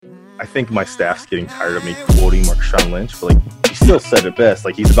I think my staff's getting tired of me quoting Marshawn Lynch, but like he still said it best.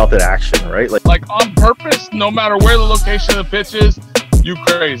 Like he's about that action, right? Like on purpose, no matter where the location of the pitch is, you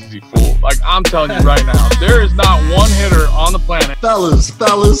crazy fool. Like I'm telling you right now, there is not one hitter on the planet. Fellas.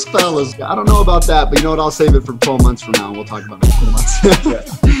 I don't know about that, but you know what? I'll save it for 12 months from now, and we'll talk about it in 12 months.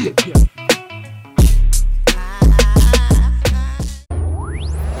 Yeah.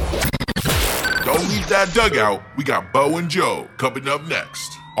 Don't leave that dugout. We got Bo and Joe coming up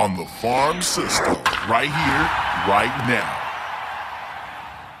next on the Farm System, right here, right now.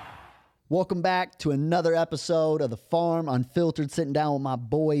 Welcome back to another episode of the Farm Unfiltered. Sitting down with my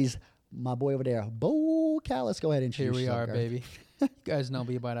boys, my boy over there, Bo Callis. Go ahead and introduce Here we yourself, are, baby. You guys know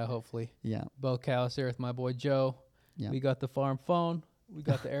me by now, hopefully. Yeah. Bo Callis here with my boy Joe. Yeah. We got the farm phone, we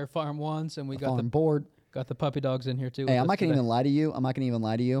got the Air Farm ones, and we got farm board. Got the puppy dogs in here too. Hey, I'm not gonna even lie to you.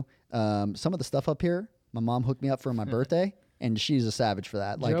 Some of the stuff up here, my mom hooked me up for my birthday, and she's a savage for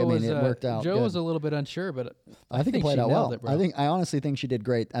that. Like, Joe it worked out. Joe good. was a little bit unsure, but I think it played out well. I honestly think she did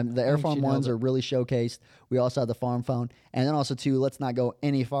great. The Air Farm ones are really showcased. We also have the farm phone, and then also too. Let's not go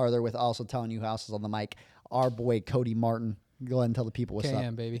any farther with also telling you houses on the mic. Our boy Cody Martin. Go ahead and tell the people what's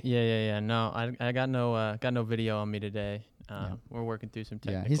up, baby. Yeah. No, I got no video on me today. We're working through some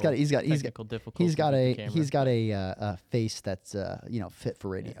technical difficulties. He's got a face that's fit for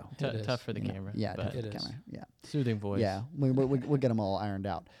radio. Tough for the camera. Yeah, but it is. Yeah, soothing voice. Yeah, we'll get them all ironed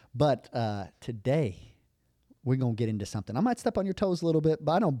out. But today we're gonna get into something. I might step on your toes a little bit,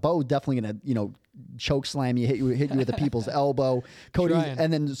 but I know Bo definitely gonna choke slam you, hit you with the people's elbow. Cody,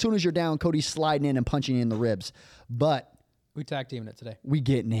 and then as soon as you're down, Cody's sliding in and punching you in the ribs. But we tag teaming it today. We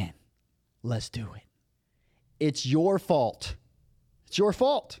getting in. Let's do it. It's your fault. It's your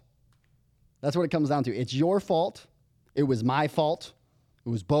fault. That's what it comes down to. It's your fault. It was my fault. It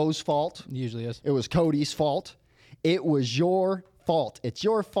was Bo's fault. It usually is. It was Cody's fault. It was your fault. It's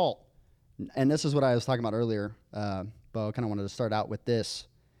your fault. And this is what I was talking about earlier, Bo. I kind of wanted to start out with this,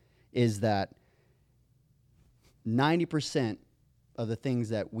 is that 90% of the things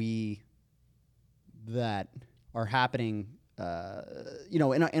that are happening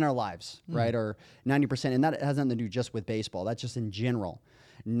in our lives, right? Or 90%, and that has nothing to do just with baseball. That's just in general.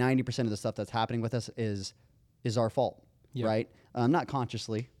 90% of the stuff that's happening with us is our fault, right? Not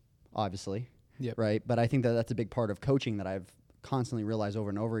consciously, obviously, right? But I think that that's a big part of coaching that I've constantly realized over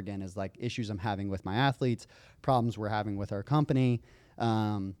and over again is like issues I'm having with my athletes, problems we're having with our company,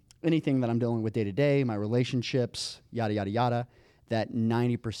 anything that I'm dealing with day to day, my relationships, yada, yada, yada, that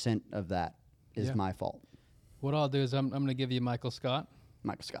 90% of that is my fault. What I'll do is I'm going to give you Michael Scott.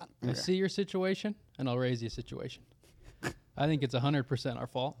 Michael Scott. I'll see your situation, and I'll raise you a situation. I think it's 100% our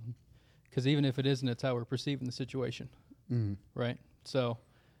fault, because even if it isn't, it's how we're perceiving the situation, right? So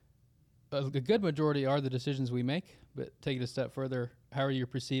a good majority are the decisions we make, but take it a step further. How are you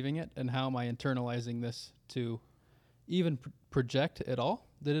perceiving it, and how am I internalizing this to even project at all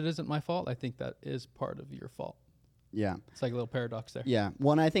that it isn't my fault? I think that is part of your fault. Yeah. It's like a little paradox there. Yeah.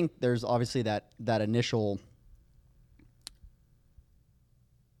 Well, and I think there's obviously that initial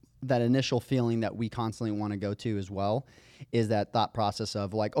feeling that we constantly want to go to as well is that thought process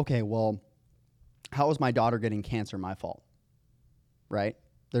of like, okay, well, how is my daughter getting cancer my fault? Right?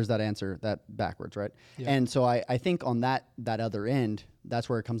 There's that answer, that backwards, right? Yeah. And so I think on that other end, that's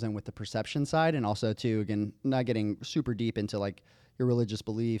where it comes in with the perception side, and also too, again, not getting super deep into like your religious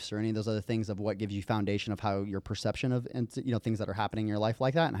beliefs or any of those other things of what gives you foundation of how your perception of and things that are happening in your life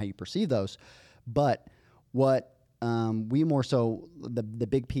like that and how you perceive those. But what we more so, the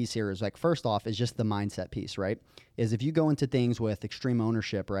big piece here is like, first off, is just the mindset piece, right? Is if you go into things with extreme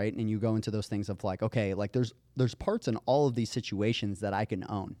ownership, right? And you go into those things of like, okay, like there's parts in all of these situations that I can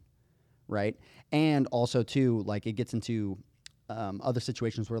own, right? And also too, like it gets into other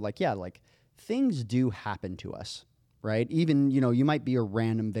situations where like, yeah, like things do happen to us, right? Even, you might be a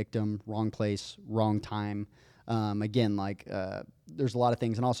random victim, wrong place, wrong time. Again, like there's a lot of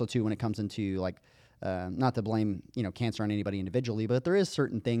things. And also too, when it comes into like, not to blame, cancer on anybody individually, but there is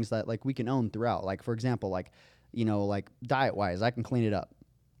certain things that like we can own throughout. Like, for example, like diet wise, I can clean it up,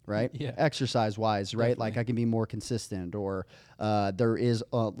 right? Yeah. Exercise wise, right? Definitely. Like I can be more consistent, or there is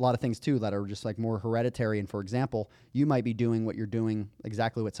a lot of things too that are just like more hereditary. And for example, you might be doing what you're doing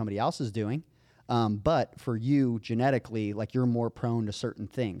exactly what somebody else is doing. But for you genetically, like you're more prone to certain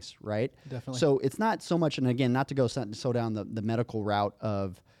things, right? Definitely. So it's not so much, and again, not to go so down the medical route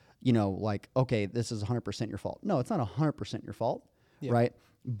of, like, okay, this is 100% your fault. No, it's not 100% your fault, right?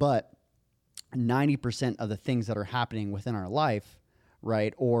 But 90% of the things that are happening within our life,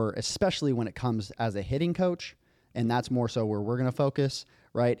 right, or especially when it comes as a hitting coach, and that's more so where we're going to focus,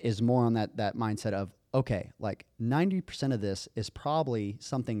 right, is more on that mindset of okay, like 90% of this is probably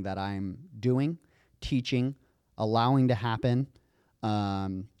something that I'm doing, teaching, allowing to happen,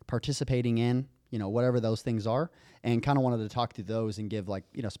 participating in, whatever those things are, and kind of wanted to talk through those and give like,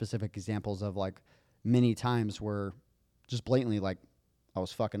 specific examples of like many times where just blatantly like I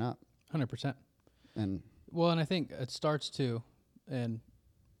was fucking up. 100%. And I think it starts to, and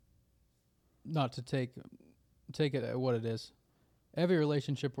not to take it at what it is. Every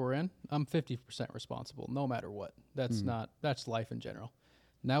relationship we're in, I'm 50% responsible, no matter what. That's life in general.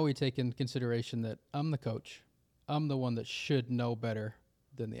 Now we take in consideration that I'm the coach. I'm the one that should know better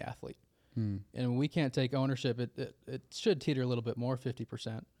than the athlete. And we can't take ownership. It should teeter a little bit more,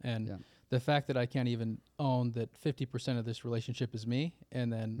 50%. And the fact that I can't even own that 50% of this relationship is me,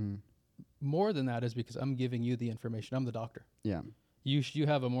 and then more than that is because I'm giving you the information. I'm the doctor. Yeah. You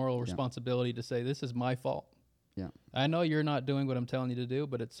have a moral responsibility to say, this is my fault. Yeah. I know you're not doing what I'm telling you to do,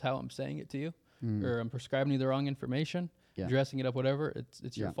 but it's how I'm saying it to you, or I'm prescribing you the wrong information, dressing it up, whatever.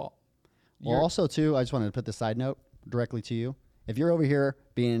 It's your fault. Well, also too, I just wanted to put the side note directly to you. If you're over here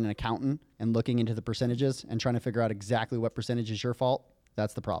being an accountant and looking into the percentages and trying to figure out exactly what percentage is your fault,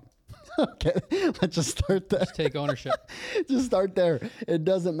 that's the problem. Okay, let's just start there. Just take ownership. Just start there. It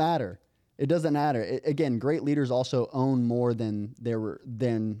doesn't matter. It doesn't matter. Again, great leaders also own more than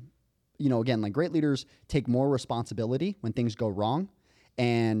again, like great leaders take more responsibility when things go wrong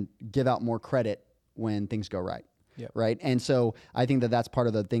and give out more credit when things go right. Yep. Right. And so I think that that's part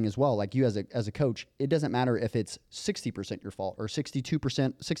of the thing as well. Like you as a coach, it doesn't matter if it's 60% your fault or 62%,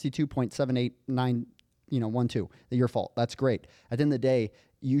 62.789, 12 your fault. That's great. At the end of the day,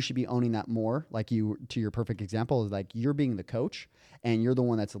 you should be owning that more. Like to your perfect example is like you're being the coach and you're the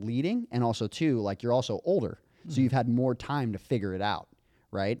one that's leading. And also too, like you're also older. So you've had more time to figure it out.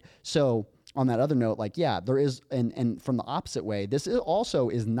 Right. So on that other note, like, there is, and from the opposite way, this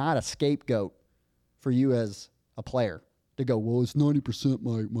is not a scapegoat for you as a player to go, well, it's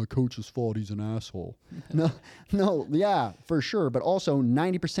 90% my coach's fault. He's an asshole. No, yeah, for sure. But also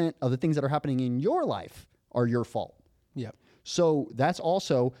 90% of the things that are happening in your life are your fault. Yep. So that's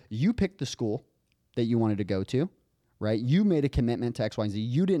also, you picked the school that you wanted to go to, right? You made a commitment to X, Y, and Z.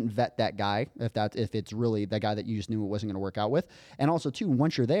 You didn't vet that guy if it's really that guy that you just knew it wasn't going to work out with. And also too,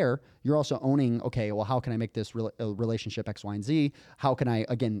 once you're there, you're also owning, okay, well, how can I make this relationship X, Y, and Z? How can I,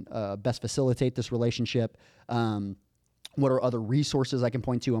 again, best facilitate this relationship? What are other resources I can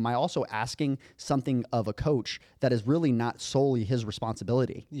point to? Am I also asking something of a coach that is really not solely his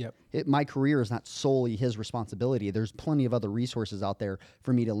responsibility? Yep. My career is not solely his responsibility. There's plenty of other resources out there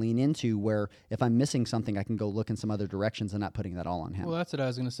for me to lean into where if I'm missing something, I can go look in some other directions and not putting that all on him. Well, that's what I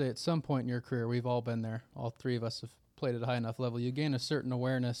was going to say. At some point in your career, we've all been there. All three of us have played at a high enough level. You gain a certain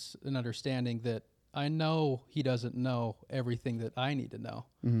awareness and understanding that I know he doesn't know everything that I need to know.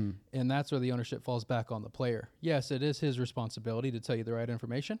 Mm-hmm. And that's where the ownership falls back on the player. Yes, it is his responsibility to tell you the right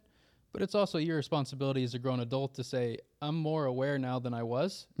information, but it's also your responsibility as a grown adult to say, I'm more aware now than I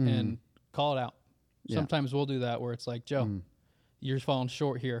was, and call it out. Yeah. Sometimes we'll do that where it's like, Joe, you're falling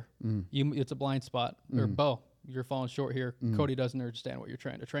short here. It's a blind spot. Or Bo, you're falling short here. Cody doesn't understand what you're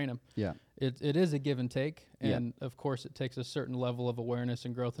trying to train him. Yeah. It is a give and take. And of course it takes a certain level of awareness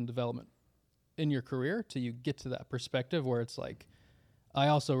and growth and development in your career till you get to that perspective where it's like, I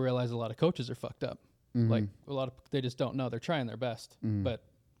also realize a lot of coaches are fucked up. Like they just don't know. They're trying their best, but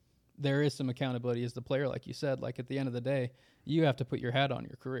there is some accountability as the player. Like you said, like at the end of the day, you have to put your hat on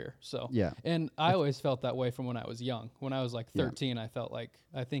your career. So, and I always felt that way from when I was young. When I was like 13, I felt like,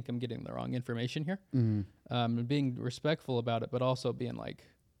 I think I'm getting the wrong information here. And being respectful about it, but also being like,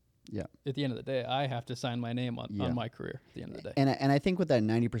 at the end of the day, I have to sign my name on my career at the end of the day. And I think with that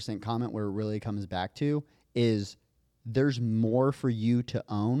 90% comment, where it really comes back to is there's more for you to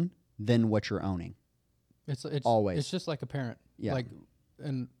own than what you're owning. It's always. It's just like a parent. Yeah. Like,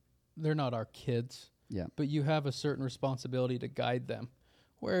 and they're not our kids. Yeah. But you have a certain responsibility to guide them.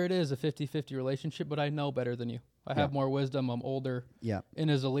 Where it is a 50-50 relationship, but I know better than you. I have more wisdom. I'm older. Yeah. And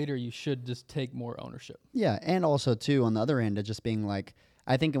as a leader, you should just take more ownership. Yeah. And also, too, on the other end of just being like,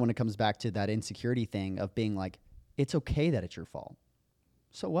 I think when it comes back to that insecurity thing of being like, it's okay that it's your fault.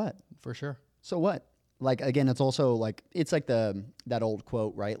 So what? For sure. So what? Like, again, it's also like, it's like that old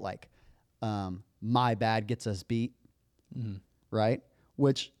quote, right? Like, my bad gets us beat, right?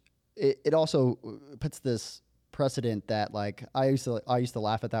 Which it also puts this precedent that, like, I used to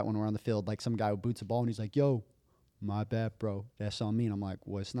laugh at that when we're on the field. Like, some guy who boots a ball and he's like, yo, my bad, bro. That's on me. And I'm like,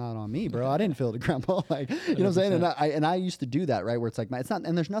 well, it's not on me, bro. I didn't field the ground ball. Like, you know what I'm saying? And I used to do that, right? Where it's like, it's not,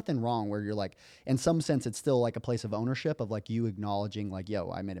 and there's nothing wrong where you're like, in some sense, it's still like a place of ownership of like you acknowledging like,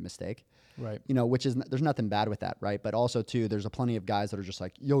 yo, I made a mistake. Right. You know, which is, there's nothing bad with that, right? But also too, there's a plenty of guys that are just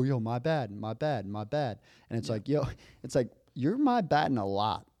like, yo, my bad. And it's like, yo, it's like, you're my bad in a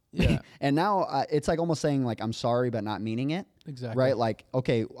lot. Yeah. And now it's like almost saying like, I'm sorry, but not meaning it. Exactly. Right. Like,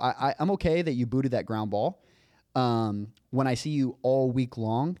 okay, I'm okay that you booted that ground ball. When I see you all week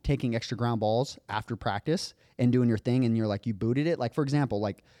long taking extra ground balls after practice and doing your thing and you're like, you booted it. Like, for example,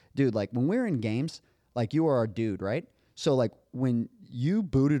 like, dude, like when we're in games, like you are our dude, right? So like when you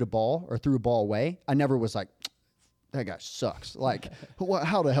booted a ball or threw a ball away, I never was like, that guy sucks. Like,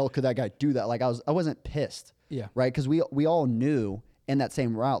 how the hell could that guy do that? Like I wasn't pissed. Yeah. Right. Cause we all knew in that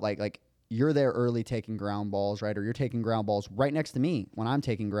same route, like you're there early taking ground balls, right? Or you're taking ground balls right next to me when I'm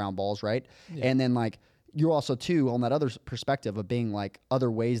taking ground balls, right? Yeah. And then like, you're also too on that other perspective of being like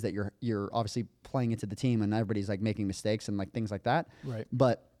other ways that you're obviously playing into the team and everybody's like making mistakes and like things like that. Right.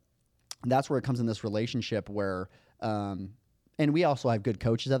 But that's where it comes in this relationship where, and we also have good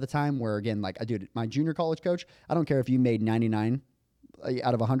coaches at the time where again, like dude, my junior college coach, I don't care if you made 99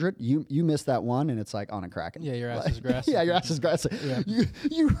 out of 100, you missed that one and it's like on a crack. Yeah, your ass is grass. Yeah, your ass is grass. Yeah.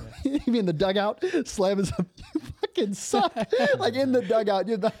 You in the dugout slamming some, you fucking suck. Like in the dugout,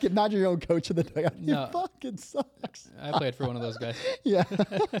 you're not your own coach in the dugout. You fucking sucks. I played for one of those guys. Yeah.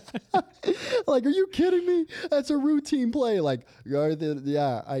 Like, are you kidding me? That's a routine play. Like,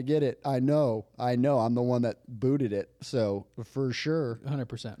 yeah, I get it. I know. I'm the one that booted it. So for sure.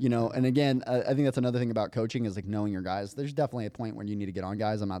 100%. You know, and again, I think that's another thing about coaching is like knowing your guys. There's definitely a point when you need to get on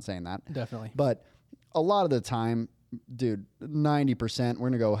guys. I'm not saying that. Definitely. But a lot of the time, dude, 90%, we're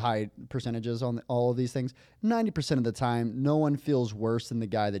going to go high percentages on all of these things. 90% of the time, no one feels worse than the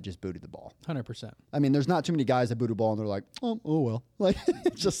guy that just booted the ball. 100%. I mean, there's not too many guys that boot a ball and they're like, oh well. Like,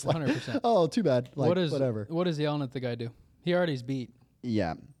 it's just like, 100%. Oh, too bad. Like, whatever. What does yelling at the guy do? He already's beat.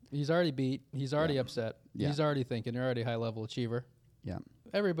 Yeah. He's already beat. He's already upset. Yeah. He's already thinking. You're already a high-level achiever. Yeah.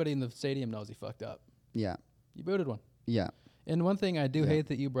 Everybody in the stadium knows he fucked up. Yeah. You booted one. Yeah. And one thing I do hate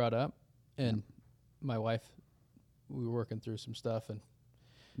that you brought up, and my wife, we were working through some stuff,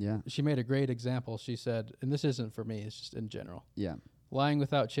 and she made a great example. She said, and this isn't for me, it's just in general. Yeah. Lying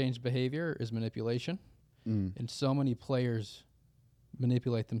without changed behavior is manipulation. And so many players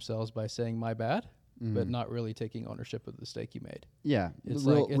manipulate themselves by saying my bad, but not really taking ownership of the mistake you made. Yeah. It's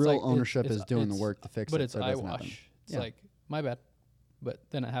real ownership is doing the work to fix it. But it's eyewash. It's like, my bad. But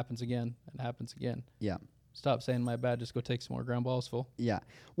then it happens again and it happens again. Yeah. Stop saying my bad. Just go take some more ground balls full. Yeah.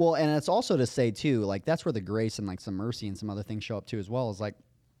 Well, and it's also to say too, like that's where the grace and like some mercy and some other things show up too as well. Is like,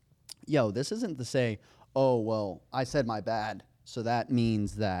 yo, this isn't to say, oh, well, I said my bad, so that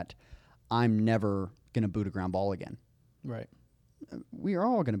means that I'm never going to boot a ground ball again. Right. We are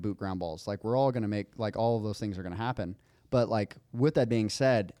all going to boot ground balls. Like we're all going to make, like all of those things are going to happen. But like with that being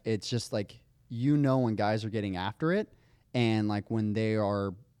said, it's just like, you know, when guys are getting after it and like when they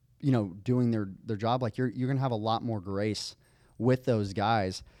are, you know, doing their job, like you're going to have a lot more grace with those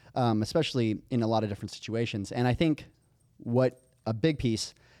guys, especially in a lot of different situations. And I think what a big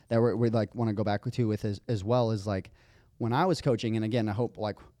piece that we like want to go back to with as well is like when I was coaching, and again, I hope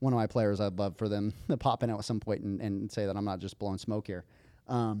like one of my players, I'd love for them to pop in at some point and say that I'm not just blowing smoke here,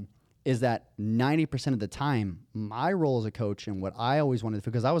 is that 90% of the time, my role as a coach and what I always wanted,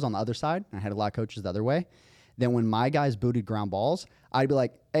 because I was on the other side, and I had a lot of coaches the other way, then when my guys booted ground balls, I'd be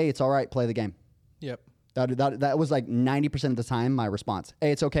like, hey, it's all right, play the game. Yep. That was like 90% of the time my response.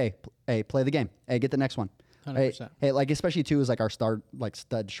 Hey, it's okay. Hey, play the game. Hey, get the next one. 100%. Hey, like especially too is like our stud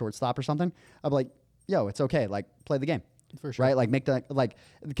shortstop or something. I'd be like, yo, it's okay. Like play the game. For sure. Right? Like make that like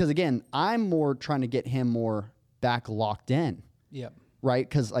because again, I'm more trying to get him more back locked in. Yep. Right?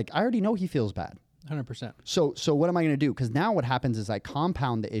 Because like I already know he feels bad. 100%. So what am I going to do? Because now what happens is I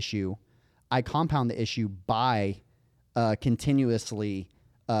compound the issue by continuously,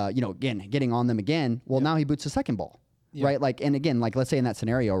 again, getting on them again. Well, now he boots the second ball, right? Like, and again, like, let's say in that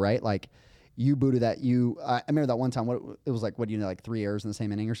scenario, right? Like, you booted that. I remember that one time. It was like, like 3 errors in the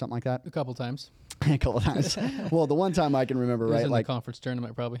same inning or something like that. A couple times. A couple times. Well, the one time I can remember, right? In like the conference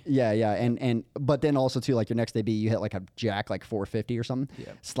tournament, probably. Yeah, and but then also too, like your next day you hit like a jack like 450 or something.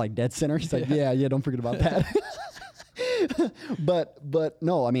 Yeah. It's like dead center. He's like, yeah, don't forget about that. But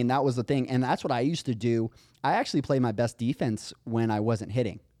no, I mean, that was the thing. And that's what I used to do. I actually played my best defense when I wasn't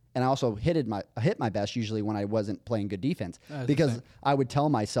hitting. And I also hit my best usually when I wasn't playing good defense because I would tell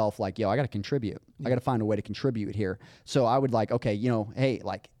myself like, yo, I got to contribute. I got to find a way to contribute here. So I would like, okay, hey,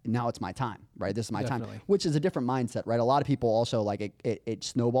 like now it's my time, right? This is my time, which is a different mindset, right? A lot of people also like it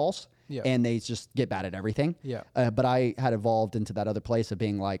snowballs and they just get bad at everything. Yeah. But I had evolved into that other place of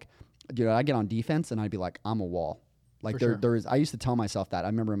being like, I get on defense and I'd be like, I'm a wall. Like there is, I used to tell myself that. I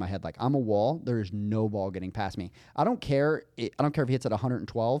remember in my head, like, I'm a wall. There is no ball getting past me. I don't care. I don't care if he hits at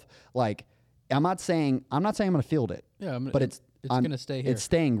 112. Like, I'm not saying I'm going to field it. Yeah. But it's going to stay here. It's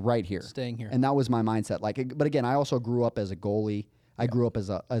staying right here. Staying here. And that was my mindset. Like, but again, I also grew up as a goalie. I grew up as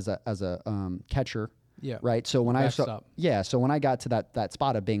a catcher. Yeah. Right. So when Backstop. so when I got to that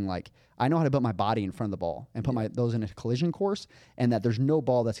spot of being like, I know how to put my body in front of the ball and put those in a collision course, and that there's no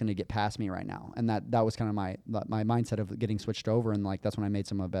ball that's going to get past me right now. And that was kind of my mindset of getting switched over, and like that's when I made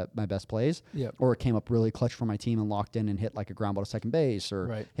some of my best plays. Yeah. Or it came up really clutch for my team and locked in and hit like a ground ball to second base,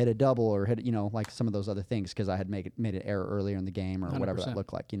 or hit a double, or hit like some of those other things because I had made an error earlier in the game or 100%. whatever that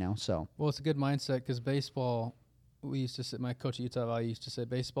looked like. So well, it's a good mindset because baseball. We used to say, my coach at Utah Valley used to say,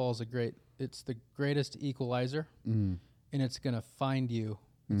 baseball is it's the greatest equalizer, and it's going to find you.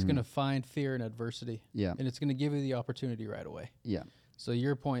 It's going to find fear and adversity. Yeah. And it's going to give you the opportunity right away. Yeah. So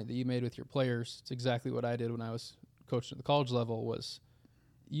your point that you made with your players, it's exactly what I did when I was coaching at the college level was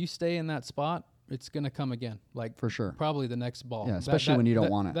you stay in that spot, it's going to come again. Like for sure. Probably the next ball. Yeah, especially when you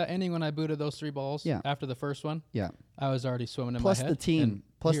don't want it. That inning when I booted those 3 balls after the first one, I was already swimming in my head.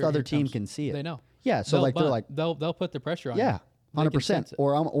 Plus the other team can see it. They know. Yeah, so they'll put the pressure on you. Yeah, 100%.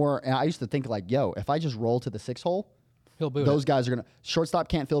 Or I used to think like, if I just roll to the 6 hole, he'll boot those guys are gonna shortstop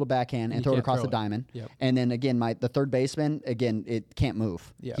can't field a backhand and throw it across the diamond. Yep. And then again, the third baseman it can't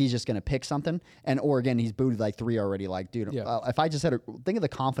move. Yep. He's just gonna pick something. Or again, he's booted like 3 already. Like, dude, if I just think of the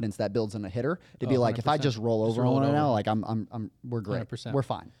confidence that builds in a hitter to be like, 100%. If I just roll over right now, like we're great. 100%. We're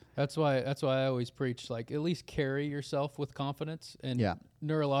fine. That's why I always preach, like, at least carry yourself with confidence, and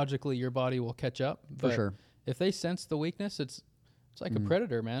neurologically your body will catch up. But for sure. If they sense the weakness, it's like a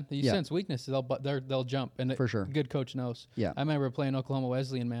predator, man. You sense weakness, they'll jump, and for sure. A good coach knows. Yeah. I remember playing Oklahoma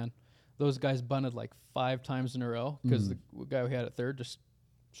Wesleyan, man. Those guys bunted like 5 times in a row because the guy we had at third just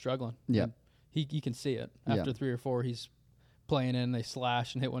struggling. Yeah. You can see it after 3 or 4. He's playing in, they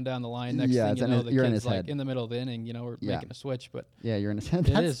slash and hit one down the line. Next thing you know, the kid's like in the middle of the inning, we're making a switch. But you're in his head.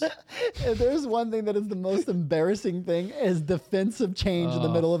 It is. If there's one thing that is the most embarrassing thing is defensive change in the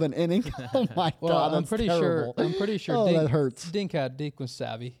middle of an inning. Oh my God, I'm pretty sure. Oh, that hurts. Dink was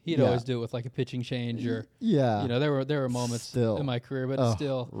savvy. He'd always do it with like a pitching change or there were moments in my career, but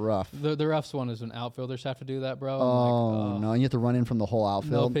still rough. The roughest one is when outfielders have to do that, bro. Oh no, and you have to run in from the whole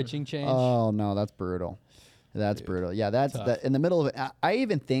outfield. No pitching change. Oh no, that's brutal. That's brutal. Yeah, that's in the middle of it. I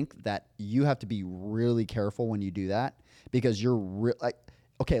even think that you have to be really careful when you do that because you're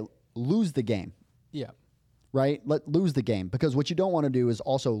lose the game. Yeah. Right? Lose the game because what you don't want to do is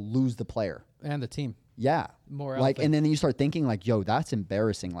also lose the player and the team. Yeah. More and then you start thinking like, yo, that's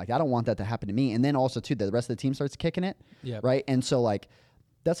embarrassing. Like I don't want that to happen to me. And then also too, the rest of the team starts kicking it. Yeah. Right? And so like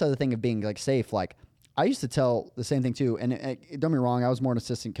that's the other thing of being like safe. Like I used to tell the same thing too. And don't get me wrong, I was more an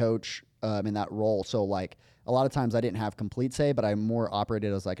assistant coach in that role. So like a lot of times I didn't have complete say, but I more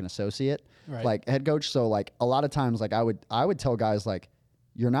operated as like an associate, like head coach. So like a lot of times like I would tell guys like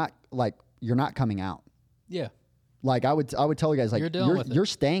you're not coming out. Yeah. Like I would tell you guys like you're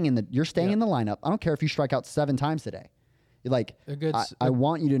staying in the lineup. I don't care if you strike out 7 times today. Like I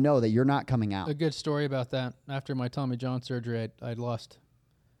want you to know that you're not coming out. A good story about that. After my Tommy John surgery,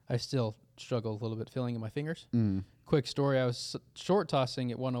 I still struggle a little bit feeling in my fingers. Quick story, I was short tossing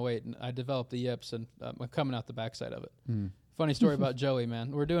at 108 and I developed the yips and I'm coming out the backside of it. Funny story about Joey,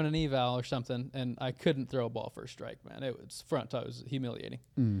 man. We're doing an eval or something and I couldn't throw a ball for a strike, man. It was front, it was humiliating.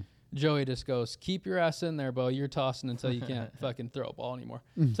 Joey just goes, keep your ass in there, Bo. You're tossing until you can't fucking throw a ball anymore.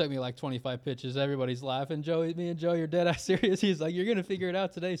 Took me like 25 pitches. Everybody's laughing. Me and Joey are dead ass serious. He's like, you're going to figure it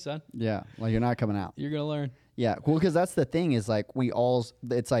out today, son. Yeah, like you're not coming out. You're going to learn. Yeah, well, because that's the thing is like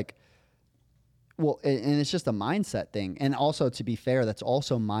it's like, well, and it's just a mindset thing. And also, to be fair, that's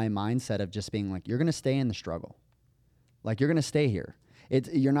also my mindset of just being like, you're going to stay in the struggle. Like, you're going to stay here.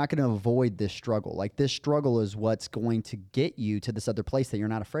 You're not going to avoid this struggle. Like, this struggle is what's going to get you to this other place that you're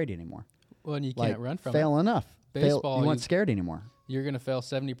not afraid anymore. Well, and you can't run from fail it. enough. Baseball, you aren't scared anymore. You're going to fail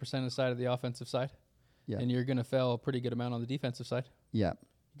 70% of the side of the offensive side. Yeah. And you're going to fail a pretty good amount on the defensive side. Yeah.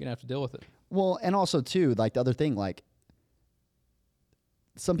 You're going to have to deal with it. Well, and also, too, like, the other thing, like,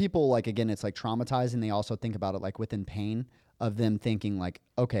 some people, like, again, it's like traumatizing. They also think about it like within pain of them thinking like,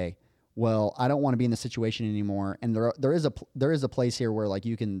 okay, well, I don't want to be in this situation anymore. And there is a place here where like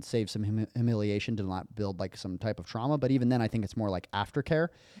you can save some humiliation to not build like some type of trauma. But even then I think it's more like aftercare.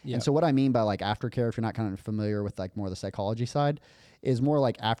 Yeah. And so what I mean by like aftercare, if you're not kind of familiar with like more the psychology side, is more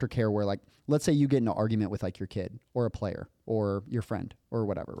like aftercare where like, let's say you get into an argument with like your kid or a player or your friend or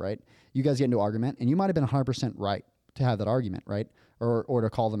whatever, right? You guys get into an argument and you might've been 100% right. to have that argument, right? Or to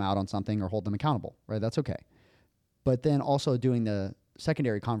call them out on something or hold them accountable, right? That's okay. But then also doing the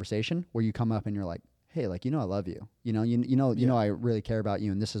secondary conversation where you come up and you're like, hey, like, I love you. You know, I really care about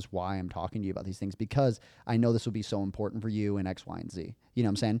you, and this is why I'm talking to you about these things, because I know this will be so important for you in X, Y, and Z. You know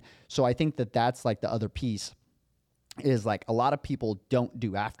what I'm saying? So I think that that's like the other piece is like a lot of people don't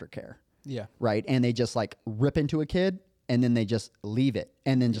do aftercare. Yeah. Right. And they just like rip into a kid and then they just leave it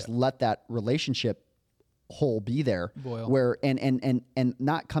and then just let that relationship hole be there. Boil. Where and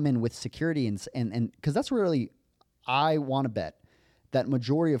not come in with security and because that's really, I want to bet that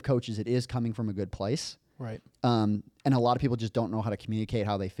majority of coaches, it is coming from a good place. Right. And a lot of people just don't know how to communicate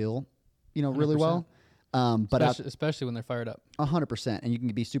how they feel, really 100%. well. But especially when they're fired up. 100%. And you can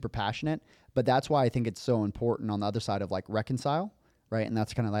be super passionate, but that's why I think it's so important on the other side of like reconcile, right? And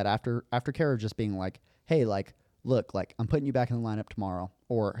that's kind of that aftercare of just being like, hey, like, look, like I'm putting you back in the lineup tomorrow,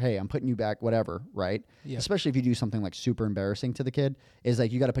 or hey, I'm putting you back, whatever, right? Yeah. Especially if you do something like super embarrassing to the kid, is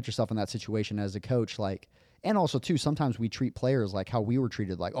like you got to put yourself in that situation as a coach, like. And also, too, sometimes we treat players like how we were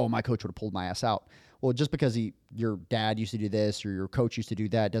treated, like, oh, my coach would have pulled my ass out. Well, just because your dad used to do this or your coach used to do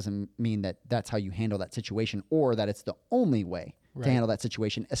that doesn't mean that that's how you handle that situation or that it's the only way to handle that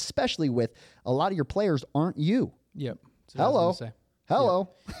situation, especially with a lot of your players aren't you. Yep. Hello.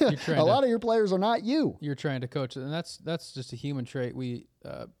 Hello. Yeah. A lot of your players are not you. You're trying to coach. And that's just a human trait. We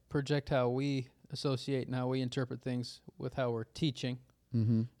project how we associate and how we interpret things with how we're teaching.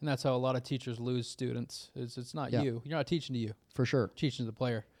 Mm-hmm. And that's how a lot of teachers lose students. It's not you. You're not teaching to you. For sure. Teaching to the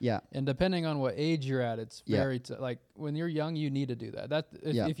player. Yeah. And depending on what age you're at, it's very like when you're young, you need to do that.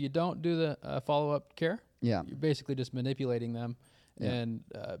 If you don't do the follow-up care, you're basically just manipulating them and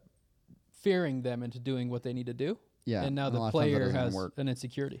fearing them into doing what they need to do. Yeah. And now the player has an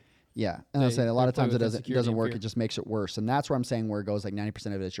insecurity. Yeah. And I'll say a lot of times it doesn't work. It just makes it worse. And that's where I'm saying where it goes like 90%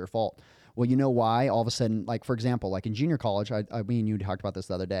 of it is your fault. Well, you know why? All of a sudden, like, for example, like in junior college, me and you talked about this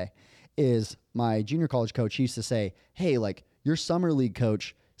the other day, is my junior college coach used to say, hey, like, your summer league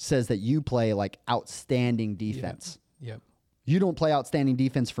coach says that you play, like, outstanding defense. Yep. You don't play outstanding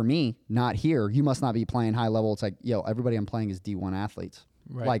defense for me, not here. You must not be playing high level. It's like, yo, everybody I'm playing is D1 athletes.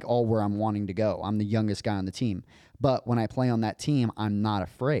 Right. Like, all where I'm wanting to go. I'm the youngest guy on the team. But when I play on that team, I'm not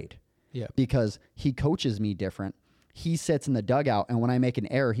afraid. Yeah. Because he coaches me different. He sits in the dugout, and when I make an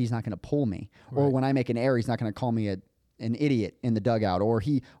error, he's not going to pull me. Or when I make an error, he's not going to call me an idiot in the dugout. Or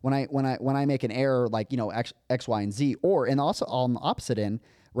when I make an error, like, X, Y, and Z. Or, and also on the opposite end,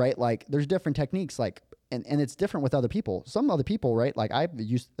 right? Like, there's different techniques, like, and it's different with other people. Some other people, right? Like,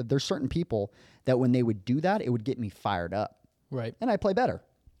 there's certain people that when they would do that, it would get me fired up. Right. And I play better.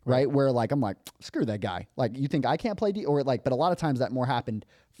 Right. Where like, I'm like, screw that guy. Like, you think I can't play D? Or like, but a lot of times that more happened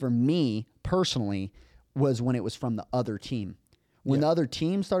for me personally was when it was from the other team. When the other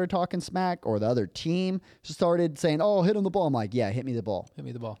team started talking smack or the other team started saying, oh, hit him the ball. I'm like, yeah, hit me the ball. Hit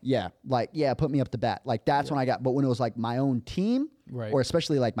me the ball. Yeah. Like, yeah, put me up the bat. Like, that's when I got, but when it was like my own team or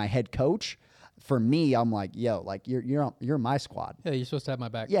especially like my head coach, for me, I'm like, yo, like you're my squad. Yeah, you're supposed to have my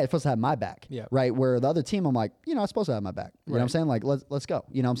back. Yeah, you're supposed to have my back. Yeah. Right. Where the other team, I'm like, I'm supposed to have my back. You know what I'm saying? Like, let's go.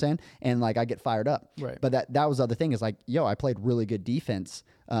 You know what I'm saying? And like, I get fired up. Right. But that was the other thing is like, yo, I played really good defense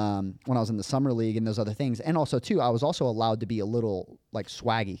when I was in the summer league and those other things. And also too, I was also allowed to be a little like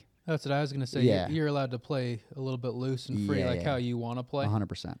swaggy. That's what I was gonna say. Yeah. You're allowed to play a little bit loose and free, like how you want to play.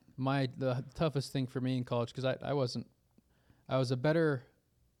 100%. The toughest thing for me in college, because I was a better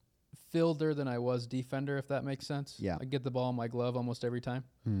fielder than I was defender, if that makes sense. Yeah. I get the ball in my glove almost every time.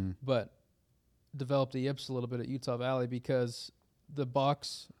 But developed the yips a little bit at Utah Valley because the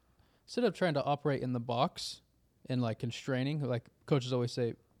box, instead of trying to operate in the box and like constraining, like coaches always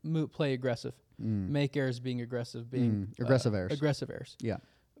say, play aggressive, make errors being aggressive, being aggressive errors. Aggressive errors. Yeah.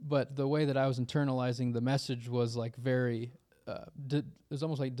 But the way that I was internalizing the message was like very, it was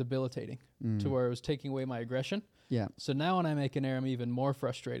almost like debilitating to where it was taking away my aggression. Yeah. So now when I make an error, I'm even more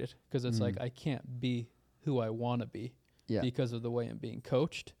frustrated because it's like I can't be who I want to be because of the way I'm being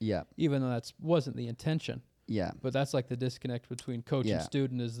coached. Yeah. Even though that wasn't the intention. Yeah. But that's like the disconnect between coach and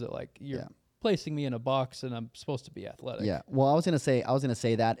student is that like you're placing me in a box and I'm supposed to be athletic. Yeah. Well, I was gonna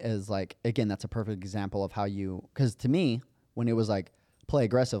say that as like, again, that's a perfect example of how because to me, when it was like play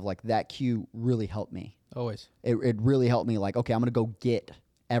aggressive, like that cue really helped me. Always. It really helped me. Like, okay, I'm gonna go get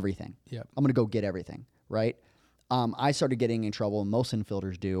everything. Yeah. I'm gonna go get everything. Right. I started getting in trouble, and most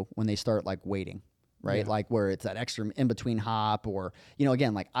infielders do when they start like waiting, right? Like where it's that extra in between hop, or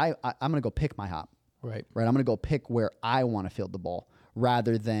again, like I'm gonna go pick my hop, right? I'm gonna go pick where I want to field the ball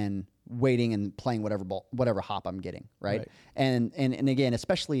rather than waiting and playing whatever hop I'm getting, right? And again,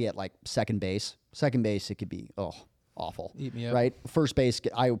 especially at like second base, it could be awful. Eat me up. Right? First base,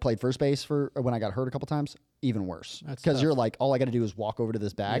 I played first base for when I got hurt a couple times. even worse because you're like, all I got to do is walk over to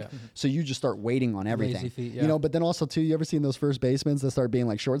this bag. Yeah. So you just start waiting on everything, lazy feet, you know. But then also too, you ever seen those first basemen that start being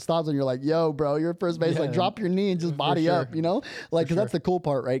like shortstops, and you're like, yo, bro, you're first base, like drop your knee and just body up, you know, like because that's the cool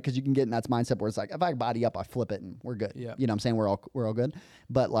part, right? Because you can get in that mindset where it's like, if I body up, I flip it and we're good. Yeah, you know what I'm saying? We're all good.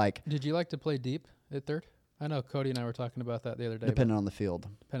 But like, did you like to play deep at third? I know Cody and I were talking about that the other day. Depending on the field.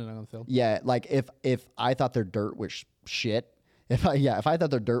 Yeah, like if I thought their dirt was shit. If I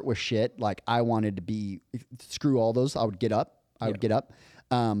thought their dirt was shit, like I wanted to be screw all those, I would get up.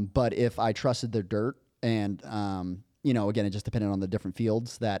 But if I trusted their dirt and you know, again, it just depended on the different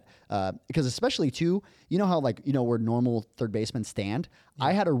fields that because especially too, you know how like, you know, where normal third basemen stand,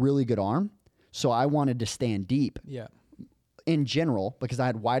 I had a really good arm, so I wanted to stand deep. Yeah. In general, because I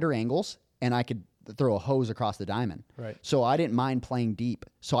had wider angles and I could throw a hose across the diamond. Right. So I didn't mind playing deep.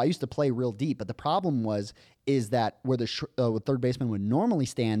 So I used to play real deep, but the problem is that where the third baseman would normally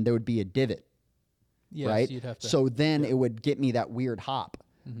stand, there would be a divot. Yes, right. You'd have to, so then it would get me that weird hop.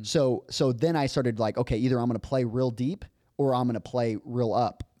 Mm-hmm. So then I started like, okay, either I'm going to play real deep or I'm going to play real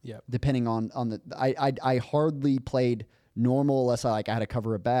up. Yeah. Depending on the, I hardly played normal unless I had to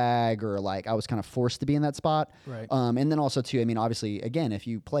cover a bag or like I was kind of forced to be in that spot. Right. And then also too, I mean, obviously again, if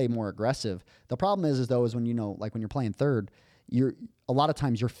you play more aggressive, the problem is when, you know, like when you're playing third, a lot of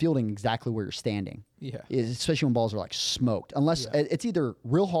times you're fielding exactly where you're standing. Yeah. Especially when balls are like smoked, unless it's either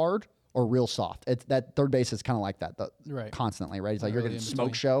real hard or real soft. It's that third base is kind of like that right. constantly, right? It's like really you're going to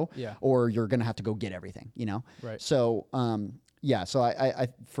smoke show or you're going to have to go get everything, you know? Right. So, so I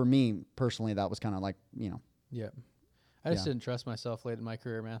for me personally, that was kind of like, you know. Yeah. I just didn't trust myself late in my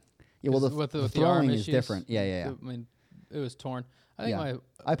career, man. Yeah, well, the throwing is different. Yeah. I mean, it was torn. I think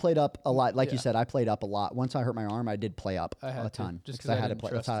I played up a lot. Like you said, I played up a lot. Once I hurt my arm, I did play up a ton. Just because I had to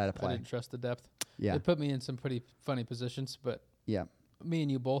play. That's how I had to play. I didn't trust the depth. Yeah. It put me in some pretty funny positions, but me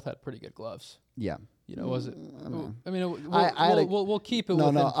and you both had pretty good gloves. Yeah. You know, was it? I mean, we'll keep it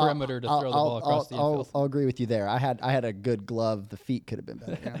within perimeter to throw the ball across the infield. I'll agree with you there. I had a good glove. The feet could have been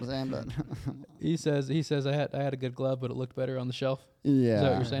better. You know what I'm saying? But he says I had a good glove, but it looked better on the shelf. Yeah. Is that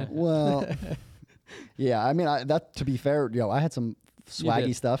what you're saying? Well, yeah. I mean, that to be fair, I had some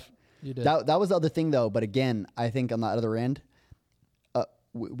swaggy stuff. You did. That was the other thing though. But again, I think on the other end,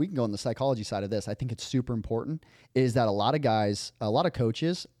 we can go on the psychology side of this. I think it's super important is that a lot of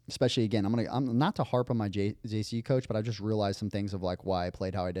coaches, especially again, I'm not to harp on my JC coach, but I just realized some things of like why I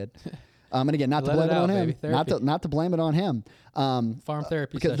played how I did. And again, not to blame it on him, not to blame it on him. Farm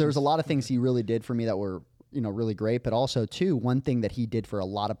therapy because there's a lot of things he really did for me that were, really great, but also too, one thing that he did for a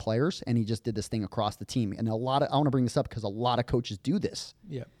lot of players, and he just did this thing across the team. And I want to bring this up because a lot of coaches do this.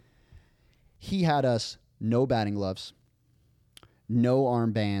 Yeah. He had us no batting gloves, no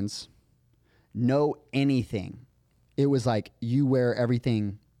armbands, no anything. It was like you wear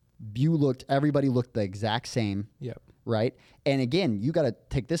everything. Everybody looked the exact same. Yep. Right. And again, you got to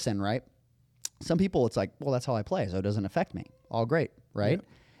take this in, right? Some people, it's like, well, that's how I play, so it doesn't affect me. All great. Right. Yep.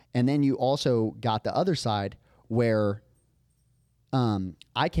 And then you also got the other side where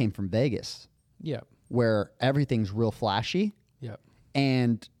I came from Vegas. Yep. Where everything's real flashy. Yep.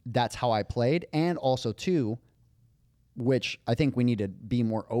 And that's how I played. And also too, which I think we need to be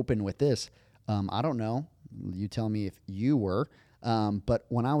more open with this. I don't know. You tell me if you were. But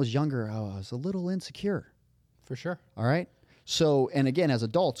when I was younger, I was a little insecure. For sure. All right. So, and again, as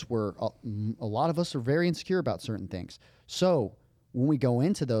adults, a lot of us are very insecure about certain things. So when we go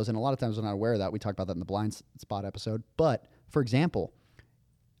into those, and a lot of times we're not aware of that, we talked about that in the blind spot episode. But for example,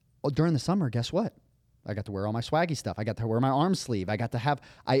 during the summer, guess what? I got to wear all my swaggy stuff. I got to wear my arm sleeve. I got to have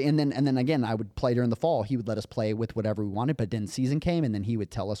and then again I would play during the fall. He would let us play with whatever we wanted, but then season came and then he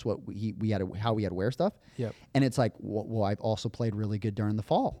would tell us what how we had to wear stuff. Yep. And it's like, well, I've also played really good during the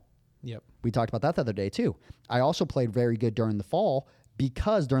fall. Yep. We talked about that the other day too. I also played very good during the fall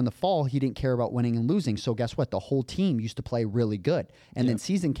because during the fall he didn't care about winning and losing. So guess what? The whole team used to play really good. And then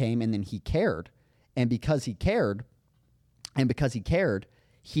season came and then he cared. And because he cared,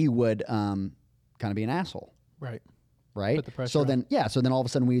 he would kind of be an asshole. Right. Right. Put the so then all of a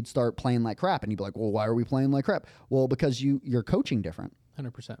sudden we'd start playing like crap and he'd be like, well, why are we playing like crap? Well, because you're coaching different.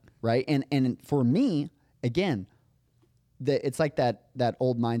 100%. Right. And for me, again, it's like that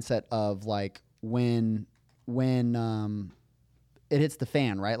old mindset of like when it hits the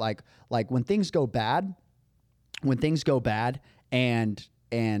fan, right? Like when things go bad and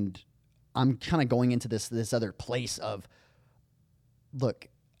I'm kind of going into this other place of, look,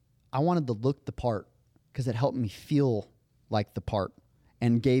 I wanted to look the part because it helped me feel like the part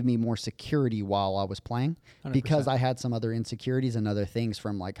and gave me more security while I was playing 100%. Because I had some other insecurities and other things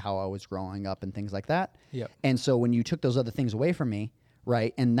from like how I was growing up and things like that. Yep. And so when you took those other things away from me,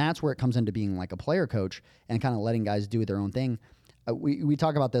 right? And that's where it comes into being like a player coach and kind of letting guys do their own thing. We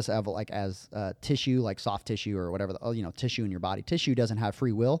talk about this as tissue, like soft tissue or whatever, tissue in your body. Tissue doesn't have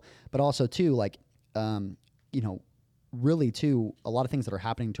free will, but also too, like, really too, a lot of things that are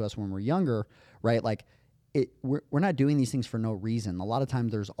happening to us when we're younger, right? Like we're not doing these things for no reason. A lot of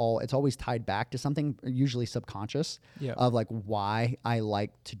times it's always tied back to something, usually subconscious, of like why I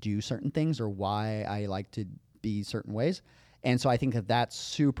like to do certain things or why I like to be certain ways. And so I think that that's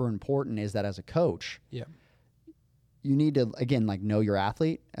super important, is that as a coach, you need to, again, like know your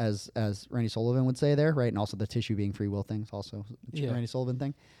athlete, as Randy Sullivan would say there, right? And also the tissue being free will things, also Randy Sullivan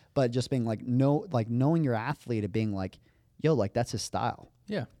thing. But just being like, knowing your athlete and being like, yo, like that's his style.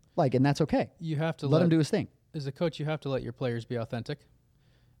 Yeah. Like, and that's okay. You have to let him do his thing. As a coach, you have to let your players be authentic.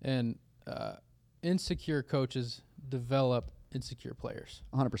 And insecure coaches develop insecure players.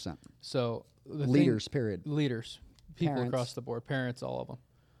 100%. So leaders, period. Leaders, people Parents. Across the board, parents, all of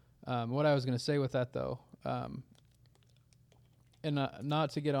them. What I was going to say with that, though, and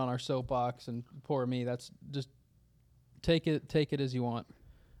not to get on our soapbox and poor me, that's just take it as you want.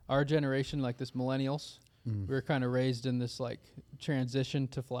 Our generation, like this millennials, we were kind of raised in this like transition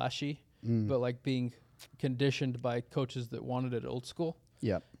to flashy, but like being conditioned by coaches that wanted it old school.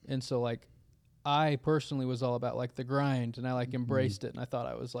 Yep. And so like I personally was all about like the grind, and I like embraced it, and I thought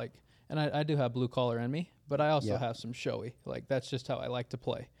I was like, and I do have blue collar in me, but I also have some showy. Like that's just how I like to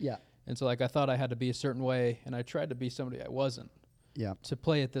play. Yeah. And so like I thought I had to be a certain way, and I tried to be somebody I wasn't. Yeah. To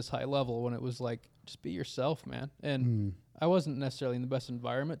play at this high level, when it was like, just be yourself, man. And I wasn't necessarily in the best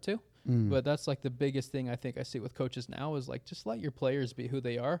environment too, but that's like the biggest thing I think I see with coaches now is like, just let your players be who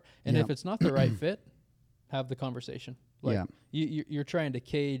they are. And if it's not the right fit, have the conversation. Like you're trying to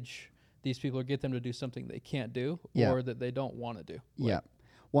cage these people or get them to do something they can't do or that they don't want to do. Like,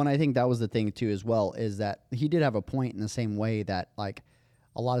 Well, and I think that was the thing too as well, is that he did have a point in the same way that like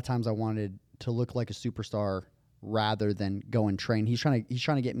a lot of times I wanted to look like a superstar rather than go and train. He's trying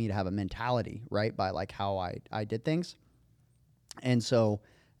to get me to have a mentality, right, by like how I did things. And so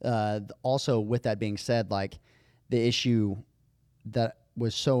also with that being said, like the issue that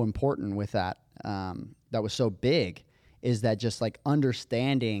was so important with that was so big is that just like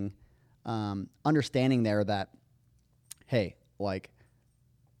understanding there that, hey, like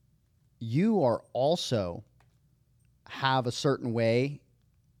you are also have a certain way.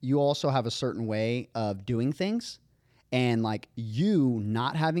 You also have a certain way of doing things, and like you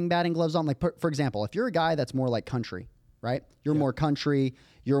not having batting gloves on, like for example, if you're a guy that's more like country, right? You're more country,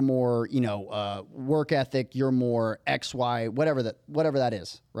 you're more, work ethic, you're more XY, whatever that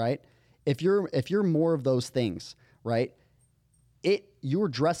is, right? If you're more of those things, right? You're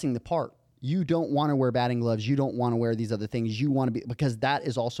dressing the part. You don't want to wear batting gloves. You don't want to wear these other things. You want to be, because that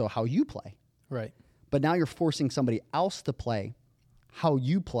is also how you play. Right. But now you're forcing somebody else to play how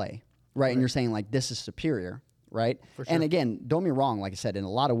you play, right? And you're saying like, this is superior, right? For sure. And again, don't be wrong. Like I said, in a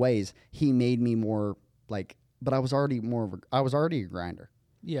lot of ways, he made me more like, but I was already a grinder.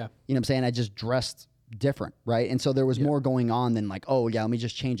 Yeah. You know what I'm saying? I just dressed different, right? And so there was more going on than like, oh yeah, let me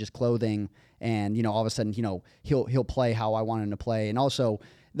just change his clothing. And, all of a sudden, he'll play how I want him to play. And also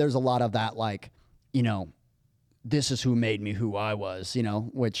there's a lot of that, like, this is who made me who I was,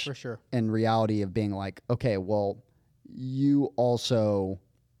 which for sure in reality of being like, okay, well, you also,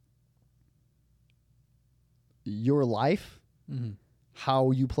 your life,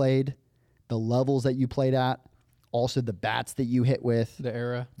 how you played, the levels that you played at, also the bats that you hit with, the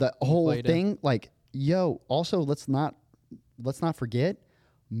era, the whole thing. Like, also let's not forget,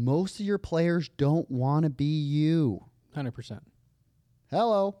 most of your players don't want to be you. 100%.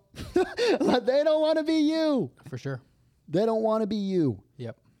 Hello. They don't want to be you. For sure. They don't want to be you.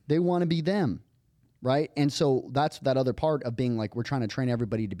 Yep. They want to be them. Right. And so that's that other part of being like, we're trying to train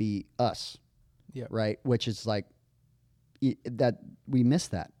everybody to be us. Yeah. Right. Which is like that we miss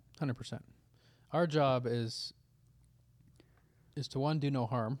that. 100%. Our job is to, one, do no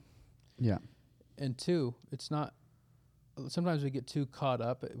harm. Yeah. And two, it's not, sometimes we get too caught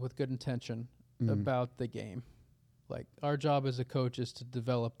up with good intention about the game. Like our job as a coach is to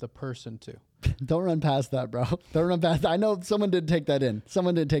develop the person too. Don't run past that, bro. Don't run past that. I know someone did take that in.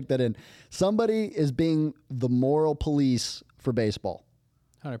 Somebody is being the moral police for baseball.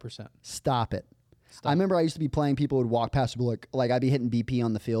 100%. Stop it. I remember I used to be playing, people would walk past, like I'd be hitting BP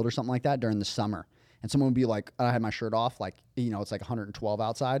on the field or something like that during the summer. And someone would be like, I had my shirt off, like, it's like 112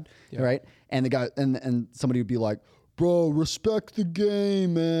 outside, right? And the guy, and somebody would be like, bro, respect the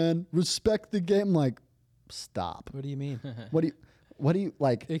game, man. Respect the game. I'm like, stop. What do you mean? What do you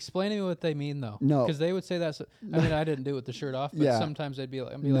like? Explain to me what they mean though. No, because they would say that. I didn't do it with the shirt off, but sometimes I'd be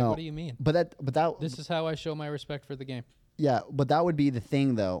like, what do you mean? But that this is how I show my respect for the game. Yeah, but that would be the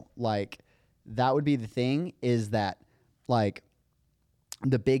thing, though. Like, that would be the thing is that, like,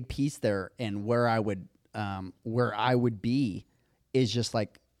 the big piece there and where I would be is just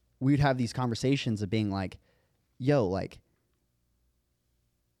like we'd have these conversations of being like, yo, like,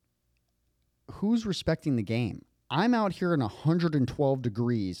 who's respecting the game? I'm out here in 112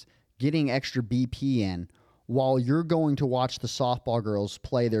 degrees getting extra BP in while you're going to watch the softball girls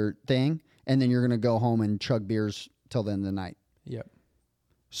play their thing, and then you're going to go home and chug beers till the end of the night. Yep.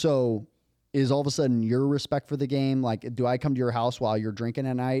 So is all of a sudden your respect for the game, like, do I come to your house while you're drinking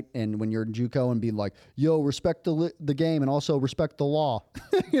at night and when you're in JUCO and be like, yo, respect the game and also respect the law?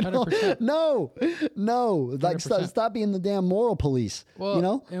 You know? 100%. No. Like, 100%. stop being the damn moral police. Well, you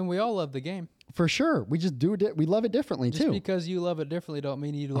know? And we all love the game. For sure. We just do it. We love it differently, Just too. because you love it differently don't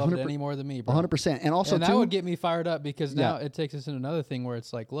mean you love it any more than me, bro. 100%. And also, and that too, would get me fired up because now it takes us in another thing where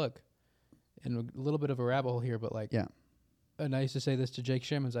it's like, look, and a little bit of a rabbit hole here, but like, and I used to say this to Jake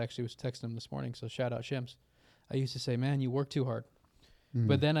Shimmons. I actually was texting him this morning, so shout out Shims. I used to say, man, you work too hard.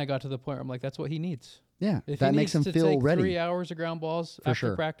 But then I got to the point where I'm like, that's what he needs. Yeah, if that he makes needs him to feel take ready. 3 hours of ground balls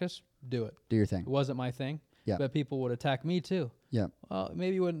after practice, do it. Do your thing. It wasn't my thing. Yeah. But people would attack me too. Yeah. Well,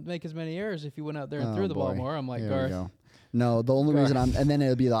 maybe you wouldn't make as many errors if you went out there and threw the ball more. I'm like, Garth. No, the only reason and then it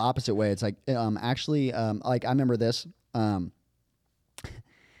would be the opposite way. It's like, actually, like I remember this, won't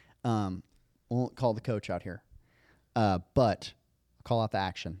call the coach out here, but call out the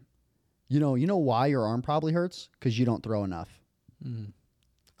action. You know why your arm probably hurts? Because you don't throw enough.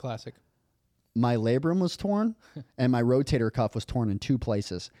 Classic. My labrum was torn and my rotator cuff was torn in 2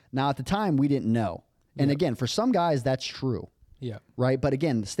 places. Now, at the time, we didn't know. And again, for some guys, that's true. Yeah. Right. But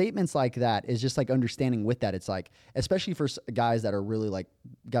again, statements like that is just like understanding with that. It's like, especially for guys that are really like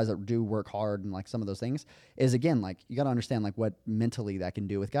guys that do work hard and like some of those things is again, like you got to understand like what mentally that can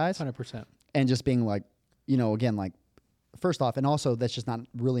do with guys. 100%. And just being like, again, like first off, and also that's just not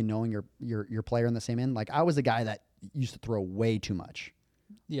really knowing your player in the same end. Like I was a guy that used to throw way too much.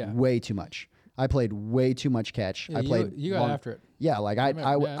 Yeah. Way too much. I played way too much catch. Yeah, I played. You got after it. Yeah. Like I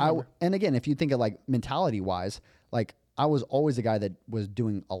and again, if you think of like mentality wise, like I was always a guy that was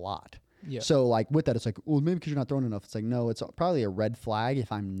doing a lot. Yeah. So like with that, it's like, well, maybe because you're not throwing enough. It's like, no, it's probably a red flag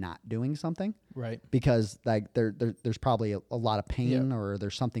if I'm not doing something. Right. Because like there's probably a lot of pain or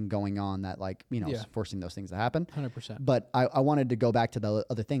there's something going on that like, is forcing those things to happen. 100%. But I wanted to go back to the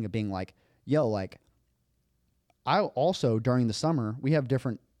other thing of being like, yo, like I also during the summer, we have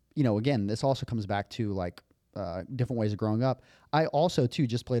different, again, this also comes back to like different ways of growing up. I also too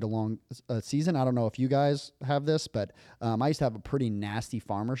just played a long season. I don't know if you guys have this, but I used to have a pretty nasty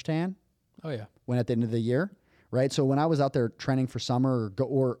farmer's tan. Oh yeah. When at the end of the year, right? So when I was out there training for summer,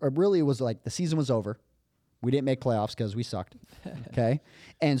 or really it was like the season was over. We didn't make playoffs because we sucked. Okay,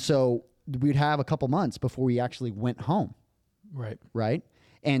 and so we'd have a couple months before we actually went home. Right. Right.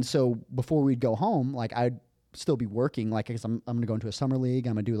 And so before we'd go home, like I'd still be working, like because I'm going to go into a summer league,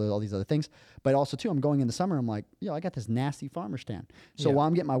 I'm going to do all these other things, but also too, I'm going in the summer. I'm like, I got this nasty farmer's tan. So while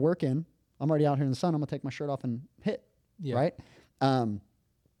I'm getting my work in, I'm already out here in the sun. I'm gonna take my shirt off and hit. Yeah. Right.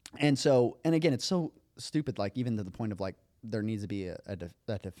 And so, and again, it's so stupid, like even to the point of like, there needs to be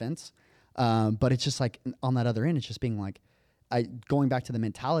a defense. But it's just like on that other end, it's just being like, going back to the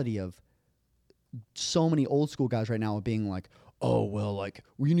mentality of so many old school guys right now of being like, oh, well, like,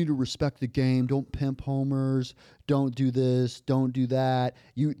 you need to respect the game. Don't pimp homers. Don't do this. Don't do that.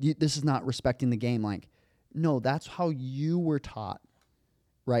 You this is not respecting the game. Like, no, that's how you were taught,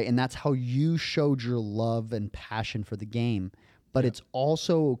 right? And that's how you showed your love and passion for the game. But it's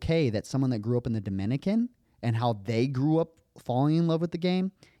also okay that someone that grew up in the Dominican and how they grew up falling in love with the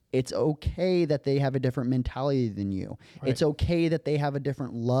game, it's okay that they have a different mentality than you. Right. It's okay that they have a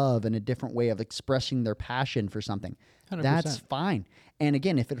different love and a different way of expressing their passion for something. 100%. That's fine. And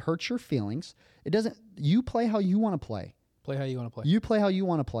again, if it hurts your feelings, it doesn't. You play how you want to play. Play how you want to play. You play how you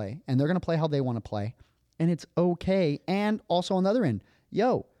want to play, and they're going to play how they want to play, and it's okay. And also on the other end,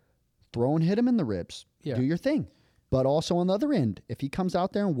 throw and hit him in the ribs. Yeah. Do your thing. But also on the other end, if he comes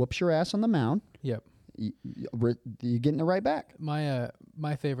out there and whoops your ass on the mound, you're getting it right back. My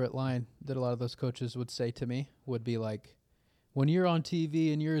favorite line that a lot of those coaches would say to me would be like, when you're on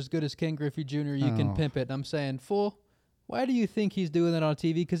TV and you're as good as Ken Griffey Jr., you can pimp it. And I'm saying, fool, why do you think he's doing that on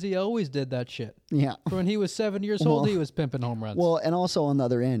TV? Because he always did that shit. Yeah. When he was 7 years old, he was pimping home runs. Well, and also on the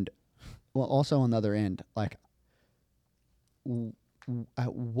other end, like,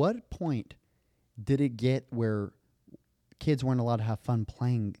 at what point did it get where kids weren't allowed to have fun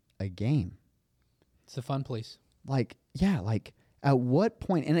playing a game? It's a fun place. Like, at what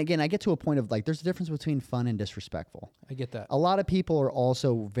point? And again, I get to a point of like, there's a difference between fun and disrespectful. I get that. A lot of people are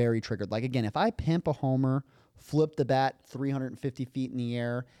also very triggered. Like, again, if I pimp a homer flip the bat 350 feet in the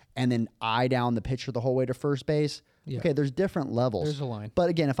air, and then eye down the pitcher the whole way to first base. Yeah. Okay, there's different levels. There's a line. But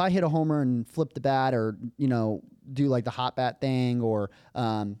again, if I hit a homer and flip the bat, or do like the hot bat thing, or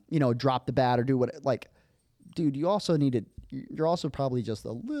drop the bat, or do what, like, dude, you also need to. You're also probably just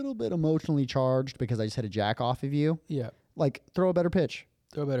a little bit emotionally charged because I just hit a jack off of you. Yeah. Like, throw a better pitch.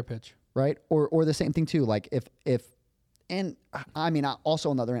 Right? Or the same thing too. Like and I mean, also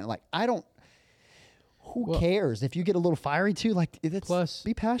on the other end, like, who cares if you get a little fiery too? Like, plus,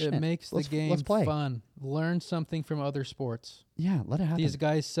 be passionate. It makes the game fun. Learn something from other sports. Yeah, let it happen. These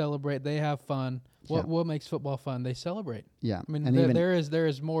guys celebrate. They have fun. What makes football fun? They celebrate. Yeah, I mean, there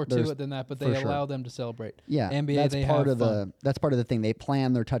is more to it than that, but they allow them to celebrate. Yeah, NBA, that's part of the thing. They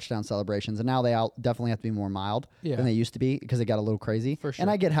plan their touchdown celebrations, and now they definitely have to be more mild than they used to be because they got a little crazy. For sure. And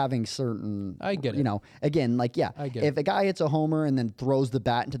I get having certain. I get it. Again, like, if a guy hits a homer and then throws the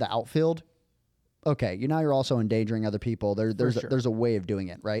bat into the outfield. Okay, you're also endangering other people. There's a way of doing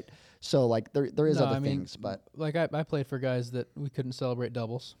it, right? So, like, there is other things, but like I played for guys that we couldn't celebrate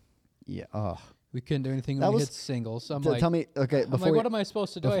doubles. Yeah. We couldn't do anything when we hit singles. Tell me, okay. I'm like, what am I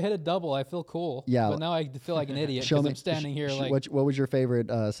supposed to do? I hit a double. I feel cool. Yeah. But now I feel like an idiot because I'm standing here like. What was your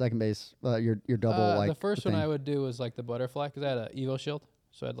favorite second base? Your double the first one I would do was like the butterfly because I had an Evo shield,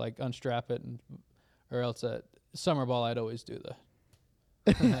 so I'd like unstrap it or else at summer ball I'd always do the.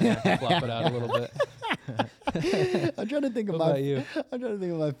 Flop it out a little bit. I'm trying to think of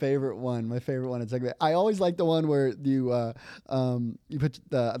my favorite one. My favorite one in second base. I always like the one where you put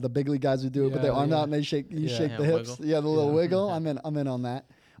the big league guys would do it, put their arm out and they shake the hips. Wiggle. Yeah, the little wiggle. I'm in on that.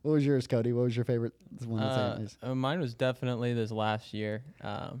 What was yours, Cody? What was your favorite one in second base? Mine was definitely this last year.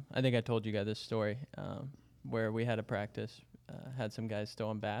 I think I told you guys this story where we had a practice, had some guys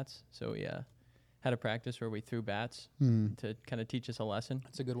throwing bats, so we had a practice where we threw bats to kind of teach us a lesson.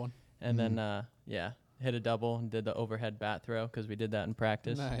 That's a good one. And then, hit a double and did the overhead bat throw because we did that in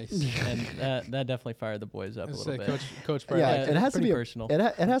practice. Nice. And that definitely fired the boys up a little bit. Coach it has to be personal.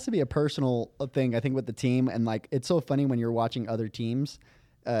 It has to be a personal thing, I think, with the team. And, like, it's so funny when you're watching other teams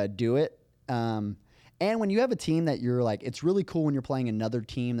do it. And when you have a team that you're like, it's really cool when you're playing another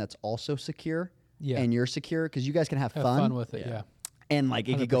team that's also secure and you're secure because you guys can have fun with it. Yeah. And, like,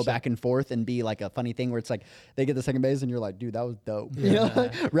 it could go back and forth and be, like, a funny thing where it's, like, they get the second base and you're like, dude, that was dope. Yeah.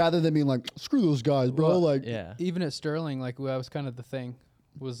 Rather than being like, screw those guys, bro. Even at Sterling, like, that was kind of the thing.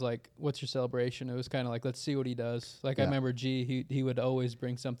 Was like, what's your celebration? It was kind of like, let's see what he does. Like, I remember he would always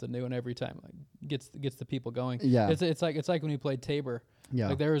bring something new, and every time, like, gets the people going. Yeah. It's like when we played Tabor. Yeah.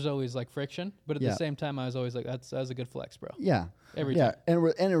 Like, there was always, like, friction, but at the same time, I was always like, that was a good flex, bro. Yeah. Every time.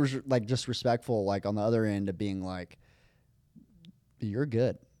 And it was, like, just respectful, like, on the other end of being like, you're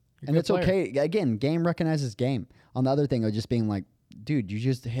good. And it's player. Okay. Again, game recognizes game. On the other thing of just being like, dude, you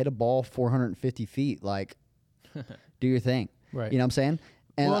just hit a ball 450 feet. Like, do your thing. Right. You know what I'm saying?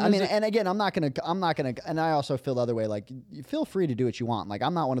 And well, I mean, and again, I'm not gonna, and I also feel the other way. Like, you feel free to do what you want. Like,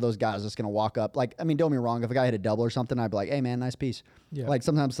 I'm not one of those guys that's gonna walk up. Like, I mean, don't get me wrong. If a guy hit a double or something, I'd be like, hey man, nice piece. Yeah. Like,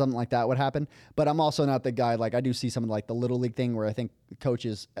 sometimes something like that would happen. But I'm also not the guy. Like, I do see some of like the little league thing where I think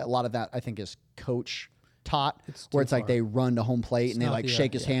coaches, a lot of that I think is coach taught, where it's like they run to home plate and they like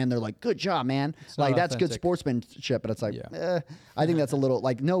shake his hand. They're like, good job, man. Like, that's good sportsmanship. But it's like, I think that's a little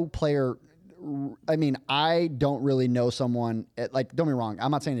like no player. I mean, I don't really know someone like, don't get me wrong. I'm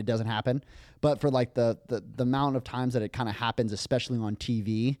not saying it doesn't happen, but for like the amount of times that it kind of happens, especially on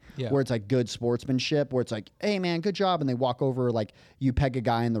TV, where it's like good sportsmanship, where it's like, hey man, good job. And they walk over, like you peg a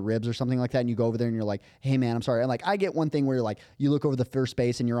guy in the ribs or something like that. And you go over there and you're like, hey man, I'm sorry. And like, I get one thing where you're like, you look over the first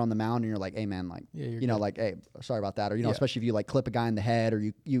base and you're on the mound and you're like, hey man, like, you know, like, hey, sorry about that. Or, you know, especially if you like clip a guy in the head or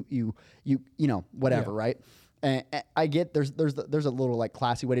you know, whatever. Right. And I get there's a little like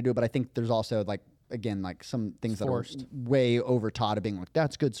classy way to do it, but I think there's also like, again, like some things that are way over taught of being like,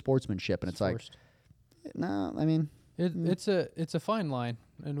 that's good sportsmanship. And it's like, no, I mean, it's a fine line.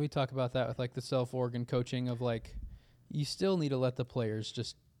 And we talk about that with like the self-organ coaching of like, you still need to let the players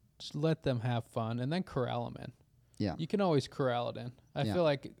just let them have fun and then corral them in. Yeah. You can always corral it in. I feel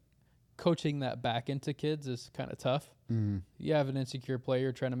like coaching that back into kids is kind of tough. Mm-hmm. You have an insecure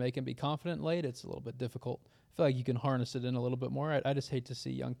player trying to make him be confident late. It's a little bit difficult. I feel like you can harness it in a little bit more. I just hate to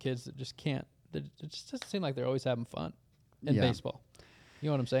see young kids that just can't. It just doesn't seem like they're always having fun in baseball. You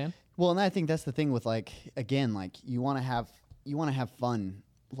know what I'm saying? Well, and I think that's the thing with like, again, like you want to have fun.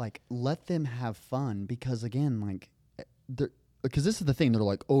 Like, let them have fun because again, like, because this is the thing. They're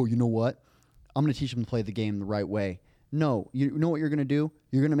like, oh, you know what? I'm going to teach them to play the game the right way. No, you know what you're going to do?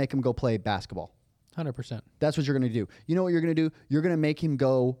 You're going to make them go play basketball. 100%. That's what you're going to do. You know what you're going to do? You're going to make him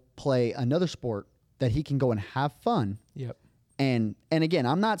go play another sport that he can go and have fun. Yep. And again,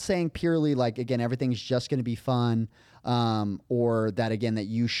 I'm not saying purely like, again, everything's just going to be fun, or that, again, that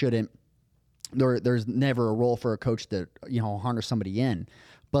you shouldn't, there's never a role for a coach that, harness somebody in,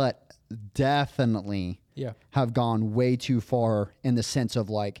 but definitely have gone way too far in the sense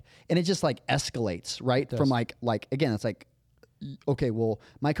of like, and it just like escalates, right? From like, again, it's like, okay, well,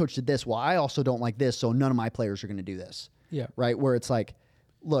 my coach did this. Well, I also don't like this. So none of my players are going to do this. Yeah. Right. Where it's like,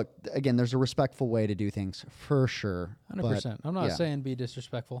 look, again, there's a respectful way to do things for sure. 100%. I'm not saying be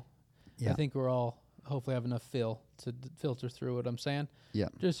disrespectful. I think we're all hopefully have enough to filter through what I'm saying. Yeah.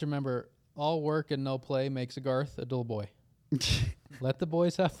 Just remember, all work and no play makes a Garth a dull boy. Let the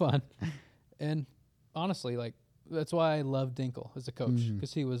boys have fun. And honestly, like, that's why I love Dinkle as a coach,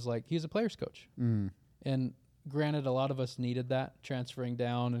 because he's a player's coach. And granted, a lot of us needed that transferring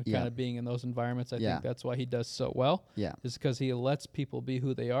down and kind of being in those environments. I think that's why he does so well. Yeah. Is because he lets people be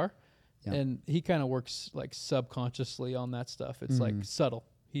who they are. Yeah. And he kind of works like subconsciously on that stuff. It's like subtle.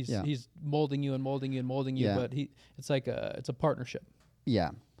 He's molding you and molding you and molding you, but it's like it's a partnership.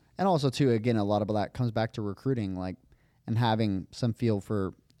 Yeah. And also too, again, a lot of that comes back to recruiting, like, and having some feel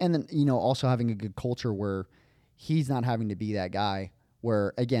for, and then, also having a good culture where he's not having to be that guy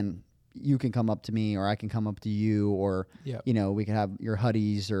where, again, you can come up to me or I can come up to you, or, we can have your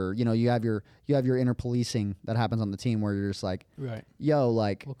huddies, or, you have your inner policing that happens on the team where you're just like, right, yo,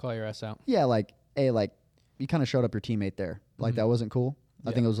 like, we'll call your ass out. Yeah. Like, hey, like, you kind of showed up your teammate there. Like, that wasn't cool.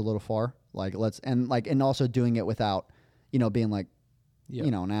 I think it was a little far. Like, and also doing it without, being like,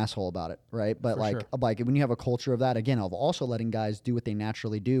 an asshole about it. Right. But like when you have a culture of that, again, of also letting guys do what they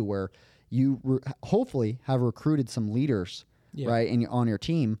naturally do, where you hopefully have recruited some leaders, right, on your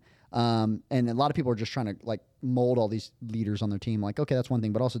team. And a lot of people are just trying to like mold all these leaders on their team. Like, okay, that's one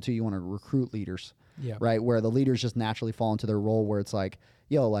thing, but also too, you want to recruit leaders, right? Where the leaders just naturally fall into their role, where it's like,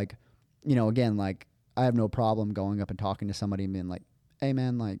 yo, like, again, like, I have no problem going up and talking to somebody and being like, hey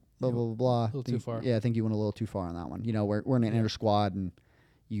man, like, blah, blah, blah, blah. A little too far. Yeah, I think you went a little too far on that one. We're in an inter squad, and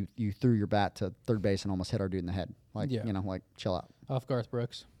you threw your bat to third base and almost hit our dude in the head. Like, like, chill out. Off Garth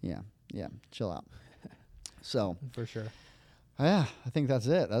Brooks. Yeah, chill out. So. For sure. Yeah, I think that's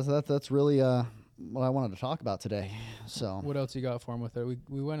it. That's really what I wanted to talk about today. So, what else you got for him with it?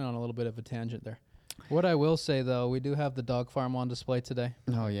 We went on a little bit of a tangent there. What I will say though, we do have the dog farm on display today.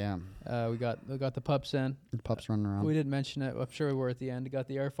 Oh yeah. We got the pups in. The pups running around. We didn't mention it. I'm sure we were at the end. We got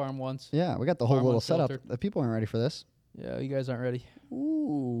the air farm ones. Yeah, we got the whole little setup. The people aren't ready for this. Yeah, you guys aren't ready.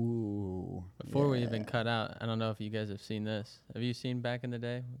 Ooh. Before we even cut out, I don't know if you guys have seen this. Have you seen back in the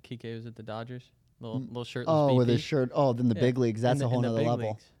day when Kike was at the Dodgers? Little shirtless BP. With his shirt. Oh, then the big leagues. That's a whole nother level.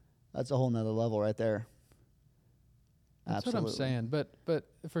 Leagues. That's a whole nother level right there. That's Absolutely. What I'm saying. But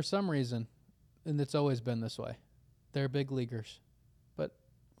for some reason, and it's always been this way, they're big leaguers. But,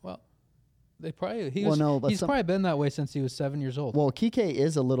 well, they probably he's probably been that way since he was 7 years old. Well, Kike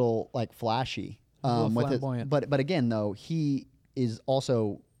is a little like flashy. With flamboyant. But again though, he is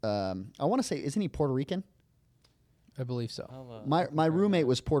also I want to say, isn't he Puerto Rican? I believe so. My roommate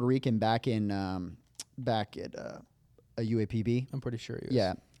was Puerto Rican back at a UAPB. I'm pretty sure he was.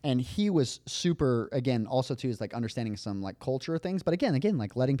 Yeah. And he was super, again, also too, is like understanding some like culture things. But again,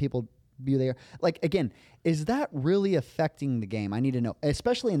 like letting people be there. Like, again, is that really affecting the game? I need to know,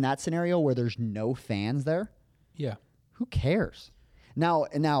 especially in that scenario where there's no fans there. Yeah. Who cares? Now,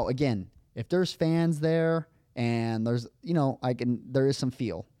 again, if there's fans there and there's, there is some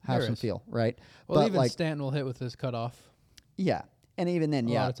feel. Have some feel, right? Well, but even like, Stanton will hit with his cutoff. Yeah. And even then,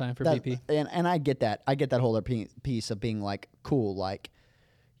 a lot of time for BP. And I get that. I get that whole piece of being like, cool, like,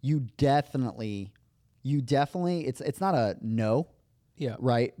 you definitely, it's not a no. Yeah.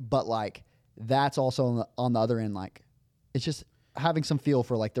 Right. But like, that's also on the other end, like, it's just having some feel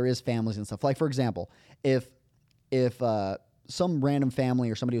for like, there is families and stuff. Like, for example, if some random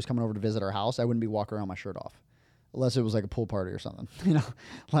family or somebody was coming over to visit our house, I wouldn't be walking around with my shirt off. Unless it was like a pool party or something,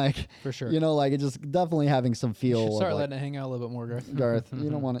 like, for sure, like it just definitely having some feel. You should start like, letting it hang out a little bit more, Garth. Garth, you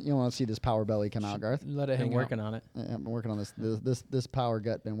don't want to see this power belly come out, Garth. Let it hang out. Working on it. Yeah, I've been working on this power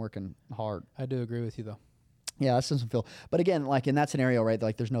gut. Been working hard. I do agree with you though. Yeah, that's some feel. But again, like in that scenario, right?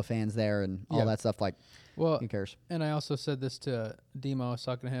 Like there's no fans there and all that stuff. Like, well, who cares? And I also said this to Demo. I was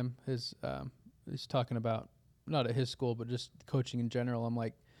talking to him. He's talking about not at his school, but just coaching in general. I'm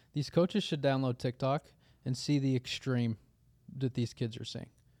like, these coaches should download TikTok and see the extreme that these kids are seeing.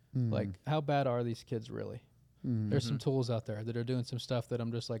 Like, how bad are these kids really? There's some tools out there that are doing some stuff that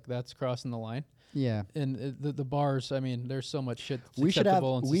I'm just like, that's crossing the line. Yeah. And the bars, I mean, there's so much shit that's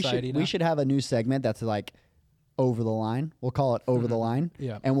acceptable in society now. We should have a new segment that's like over the line. We'll call it over the line.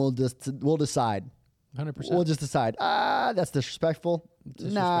 Yeah. And we'll decide. 100%. We'll just decide, that's disrespectful.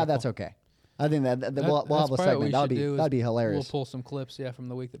 Nah, that's okay. I think that we'll That's have a probably what segment. we should do is That'd be hilarious. We'll pull some clips, from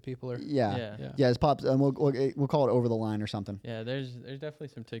the week that people are. Yeah. Yeah. It's pops, and we'll call it over the line or something. Yeah, there's definitely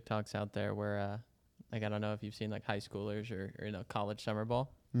some TikToks out there where like I don't know if you've seen like high schoolers or college summer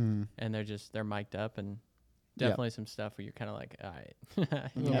ball, and they're mic'd up, and definitely some stuff where you're kind of like, all right,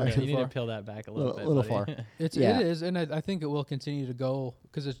 you need to peel that back a little bit. A little buddy. far. It is, and I think it will continue to go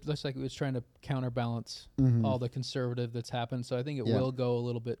because it looks like it was trying to counterbalance all the conservative that's happened. So I think it will go a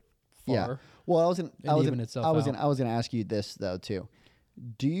little bit far. Yeah. Well, I was gonna ask you this though too.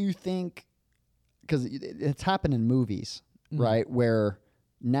 Do you think, because it's happened in movies, right, where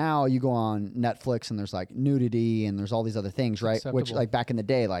now you go on Netflix and there's like nudity and there's all these other things, right? Acceptable. Which like back in the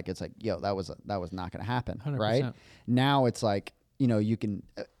day, like it's like, yo, that was not going to happen, 100%. right? Now it's like, you can,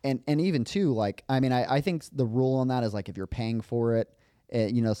 and even too, like, I mean, I think the rule on that is like if you're paying for it,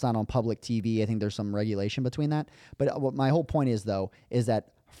 it's not on public TV. I think there's some regulation between that. But what my whole point is though, is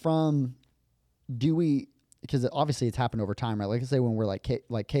that because obviously it's happened over time, right? Like I say, when we're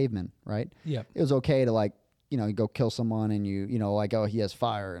like cavemen, right? Yeah. It was okay to like, you go kill someone and like, oh, he has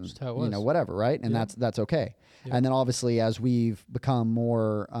fire and, whatever, right? And that's okay. Yeah. And then obviously as we've become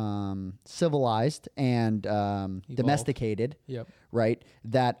more civilized and domesticated, right?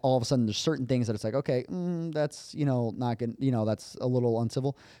 That all of a sudden there's certain things that it's like, okay, that's, not good, that's a little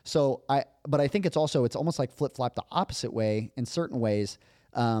uncivil. So but I think it's almost like flip-flop the opposite way in certain ways.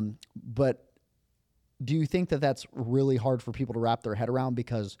 But do you think that that's really hard for people to wrap their head around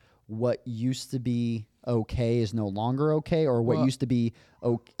because what used to be okay is no longer okay, or what used to be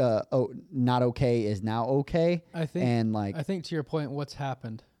not okay is now okay? I think, and like, I think to your point, what's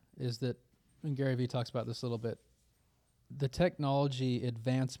happened is that, and Gary Vee talks about this a little bit, the technology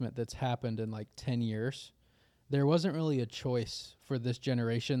advancement that's happened in like 10 years, there wasn't really a choice for this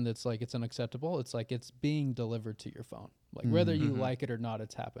generation that's like, it's unacceptable. It's like, it's being delivered to your phone. Like whether you like it or not,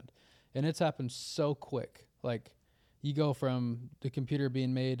 it's happened. And it's happened so quick. Like you go from the computer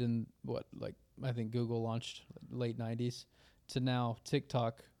being made in I think Google launched late 90s to now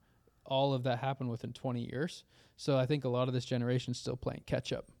TikTok. All of that happened within 20 years. So I think a lot of this generation is still playing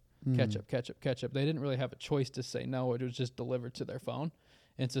catch up. They didn't really have a choice to say no. It was just delivered to their phone.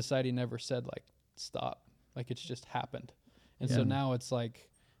 And society never said like, stop. Like it's just happened. And so now it's like,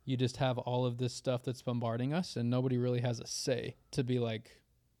 you just have all of this stuff that's bombarding us and nobody really has a say to be like,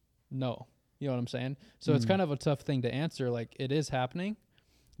 no. You know what I'm saying? So it's kind of a tough thing to answer. Like it is happening,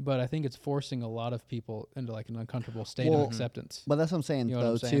 but I think it's forcing a lot of people into like an uncomfortable state of acceptance. But that's what I'm saying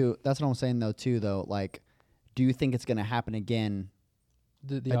too. That's what I'm saying though too though. Like, do you think it's going to happen again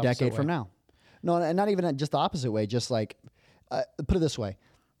the a decade from now? No, and not even just the opposite way. Just like, put it this way.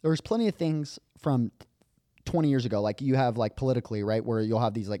 There's plenty of things from 20 years ago, like you have like politically, right, where you'll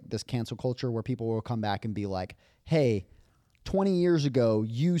have these like this cancel culture where people will come back and be like, hey, 20 years ago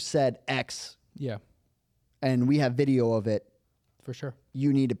you said X, and we have video of it, for sure,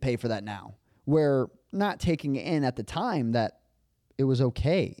 you need to pay for that now. We're not taking it in at the time that it was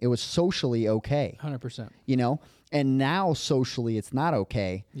okay, it was socially okay, 100%, and now socially it's not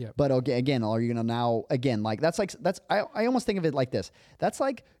okay. But again, are you gonna now again, like that's I almost think of it like this. That's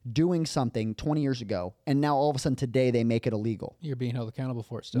like doing something 20 years ago and now all of a sudden today they make it illegal. You're being held accountable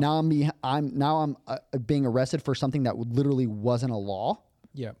for it still. Now I'm being arrested for something that literally wasn't a law.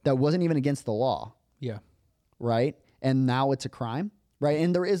 That wasn't even against the law. Right? And now it's a crime. Right.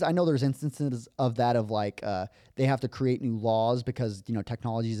 And I know there's instances of that, of like they have to create new laws because,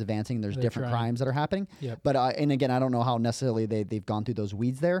 technology is advancing and there's different crimes that are happening. But and again, I don't know how necessarily they've gone through those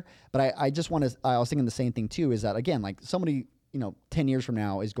weeds there. But I was thinking the same thing, too, is that, again, like somebody, 10 years from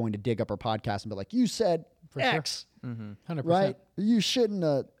now is going to dig up our podcast and be like, you said for X. Sure. 100%. Right. You shouldn't.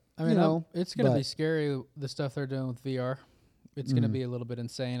 I mean, it's going to be scary, the stuff they're doing with VR. It's going to be a little bit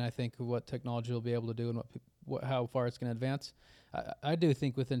insane, I think, what technology will be able to do and how far it's going to advance. I do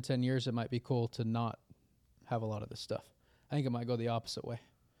think within 10 years it might be cool to not have a lot of this stuff. I think it might go the opposite way,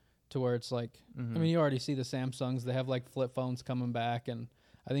 to where it's like, I mean, you already see the Samsungs, they have like flip phones coming back, and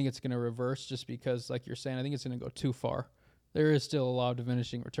I think it's going to reverse just because, like you're saying, I think it's going to go too far. There is still a lot of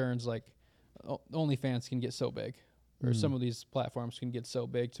diminishing returns, like OnlyFans can get so big, or some of these platforms can get so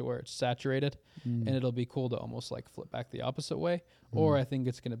big to where it's saturated, and it'll be cool to almost like flip back the opposite way. Or I think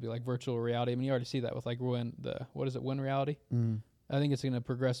it's going to be like virtual reality. I mean, you already see that with like Win reality. I think it's going to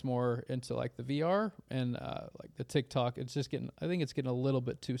progress more into like the VR and like the TikTok. I think it's getting a little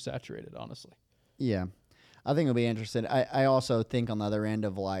bit too saturated, honestly. Yeah. I think it'll be interesting. I also think on the other end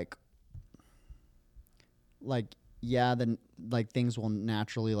of then like things will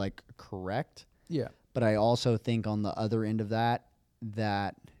naturally like correct. Yeah. But I also think on the other end of that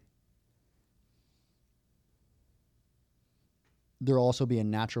there'll also be a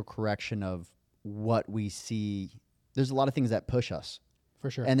natural correction of what we see. There's a lot of things that push us.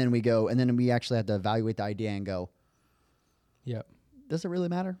 For sure. And then we actually have to evaluate the idea and go, yep. Does it really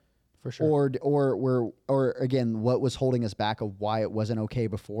matter? For sure. Or again, what was holding us back of why it wasn't okay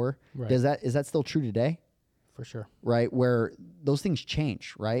before? Right. Is that still true today? For sure. Right. Where those things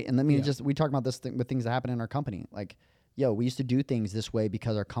change. Right. And Yeah. we talk about this thing with things that happen in our company. Like, yo, we used to do things this way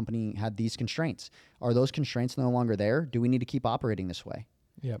because our company had these constraints. Are those constraints no longer there? Do we need to keep operating this way?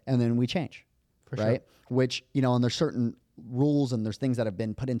 Yep. And then we change. For right. sure. Which, and there's certain rules and there's things that have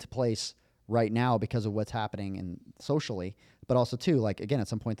been put into place right now because of what's happening and socially, but also too, like, again, at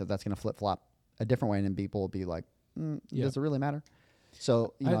some point that's going to flip flop a different way, and then people will be like, does it really matter?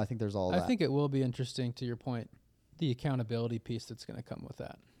 So, I think there's all that. I think it will be interesting, to your point, the accountability piece that's going to come with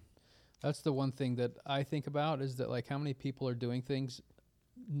that. That's the one thing that I think about, is that, like, how many people are doing things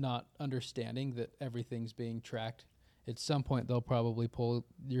not understanding that everything's being tracked. At some point, they'll probably pull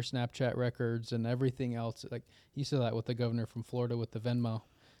your Snapchat records and everything else. Like, you saw that with the governor from Florida with the Venmo.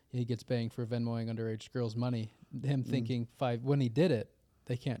 He gets banged for Venmoing underage girls' money. Him thinking when he did it,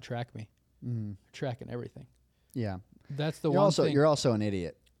 they can't track me. They're tracking everything. Yeah. That's the one thing. You're also an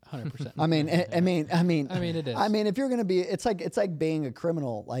idiot. 100%. I mean, it is. I mean, if you're going to be, it's like being a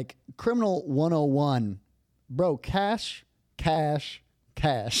criminal, like criminal 101, bro, cash.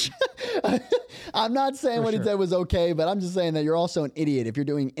 I'm not saying For what sure. he said was okay, but I'm just saying that you're also an idiot if you're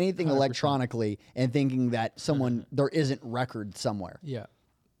doing anything 100%. electronically and thinking that there isn't record somewhere. Yeah.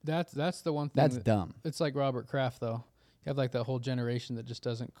 That's the one thing. That's dumb. It's like Robert Kraft, though. You have like that whole generation that just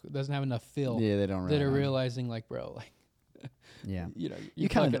doesn't have enough feel. Yeah, they don't really that are know. realizing, like, bro, like, Yeah. you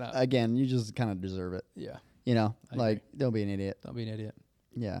kind fucking of, up. again, you just kind of deserve it. Yeah. I Like, don't be an idiot. Don't be an idiot.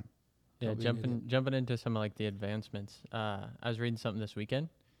 Yeah. Yeah, Don't be an idiot. jumping into some of like the advancements. I was reading something this weekend,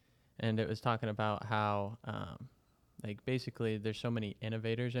 and it was talking about how, like, basically there's so many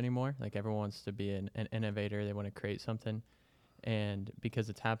innovators anymore. Like, everyone wants to be an innovator. They want to create something, and because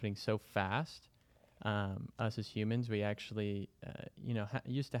it's happening so fast, us as humans, we actually,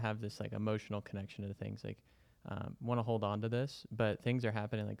 used to have this like emotional connection to things. Like, want to hold on to this, but things are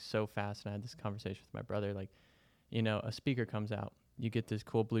happening like so fast. And I had this conversation with my brother. Like, a speaker comes out. You get this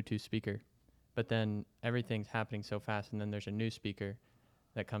cool Bluetooth speaker, but then everything's happening so fast, and then there's a new speaker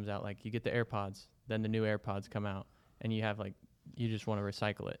that comes out. Like, you get the AirPods, then the new AirPods come out, and you have like, you just want to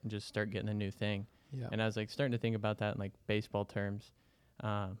recycle it and just start getting a new thing. Yeah. And I was like starting to think about that in like baseball terms.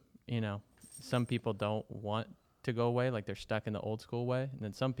 Some people don't want to go away, like they're stuck in the old school way, and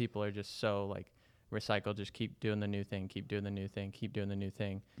then some people are just so like, recycle, just keep doing the new thing, keep doing the new thing, keep doing the new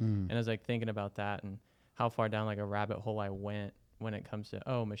thing. And I was like thinking about that and how far down like a rabbit hole I went when it comes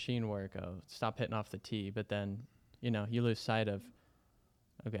to, machine work, stop hitting off the tee. But then, you lose sight of,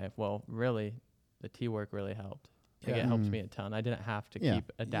 okay, well, really, the tee work really helped. Like, Yeah. it helped me a ton. I didn't have to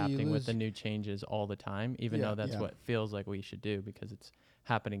keep adapting with the lose- new changes all the time, even though that's what feels like we should do, because it's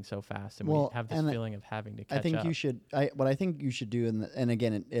happening so fast, and we have this feeling of having to catch up. I think you should. What I think you should do, and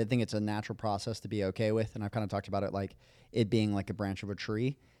again, I think it's a natural process to be okay with. And I've kind of talked about it, like it being like a branch of a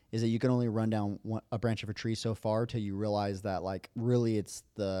tree, is that you can only run down a branch of a tree so far till you realize that, like, really, it's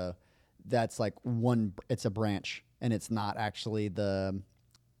a branch, and it's not actually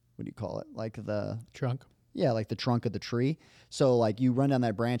what do you call it? Like the Trunk. Yeah, like the trunk of the tree. So like you run down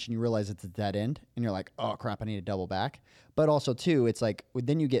that branch and you realize it's a dead end, and you're like, oh crap, I need to double back. But also too, it's like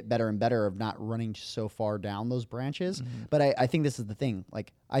then you get better and better of not running so far down those branches. But I think this is the thing.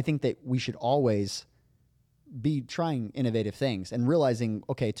 Like, I think that we should always be trying innovative things and realizing,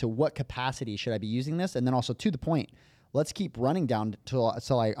 okay, to what capacity should I be using this? And then also, to the point, let's keep running down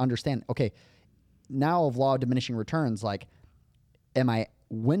so I understand, okay, now of law of diminishing returns, like,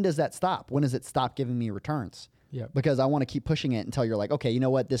 when does that stop? When does it stop giving me returns? Yeah. Because I want to keep pushing it until you're like, okay, you know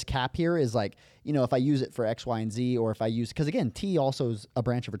what? This cap here is like, if I use it for X, Y, and Z, or if I use, because again, T also is a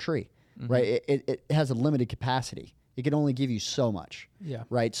branch of a tree, right? It has a limited capacity. It can only give you so much. Yeah.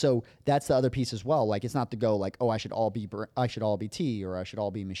 Right. So that's the other piece as well. Like, it's not to go like, oh, I should all be T, or I should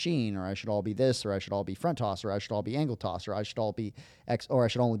all be machine, or I should all be this, or I should all be front toss, or I should all be angle toss, or I should all be X, or I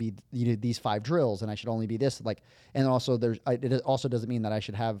should only be these 5 drills, and I should only be this. Like, and also it also doesn't mean that I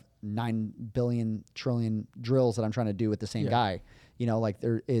should have 9 billion trillion drills that I'm trying to do with the same guy. Like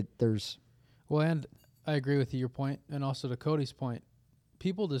there's. Well, and I agree with your point, and also to Cody's point,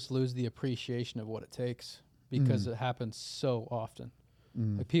 people just lose the appreciation of what it takes because it happens so often.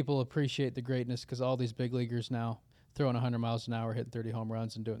 Like, people appreciate the greatness because all these big leaguers now throwing 100 miles an hour, hitting 30 home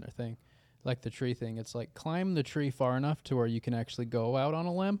runs, and doing their thing. Like the tree thing, it's like climb the tree far enough to where you can actually go out on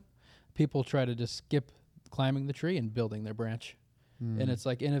a limb. People try to just skip climbing the tree and building their branch. And it's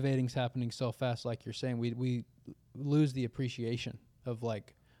like innovating's happening so fast. Like you're saying, we lose the appreciation of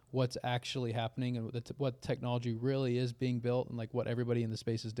like what's actually happening and what technology really is being built and like what everybody in the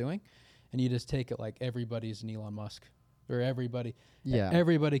space is doing. And you just take it like everybody's an Elon Musk or everybody. Yeah.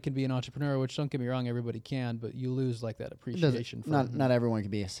 Everybody can be an entrepreneur, which don't get me wrong, everybody can, but you lose like that appreciation for not everyone can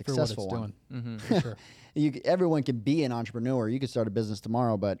be a for what successful it's one. doing. For sure. Everyone can be an entrepreneur. You could start a business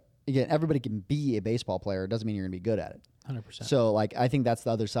tomorrow, but again, everybody can be a baseball player. It doesn't mean you're going to be good at it. 100%. So like, I think that's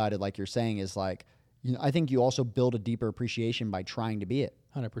the other side of like you're saying is like, you know, I think you also build a deeper appreciation by trying to be it.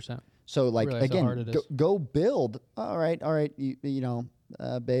 100%. So like, Realize how hard again, it is. go build. All right. You know,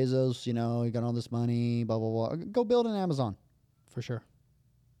 Bezos, you know, you got all this money, blah, blah, blah. Go build an Amazon. For sure.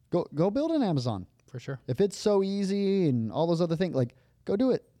 Go build an Amazon. For sure. If it's so easy and all those other things, like go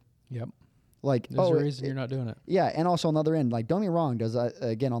do it. Yep. Like, There's a reason you're not doing it. Yeah, and also on the other end, like, don't get me wrong. Does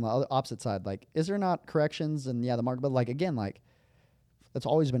again on the opposite side, like, is there not corrections and the market? But like again, like, that's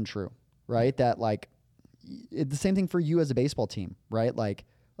always been true, right? That like, the same thing for you as a baseball team, right? Like,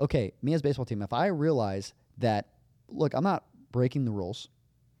 okay, me as a baseball team, if I realize that, look, I'm not breaking the rules.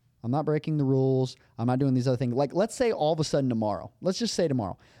 I'm not breaking the rules. I'm not doing these other things. Like, let's say all of a sudden tomorrow. Let's just say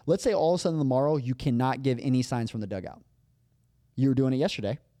tomorrow. Let's say all of a sudden tomorrow you cannot give any signs from the dugout. You were doing it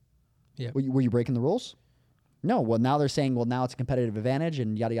yesterday. Yeah. Were you breaking the rules? No. Well, now they're saying, well, now it's a competitive advantage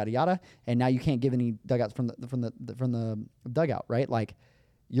and yada yada yada, and now you can't give any dugouts from the dugout, right? Like,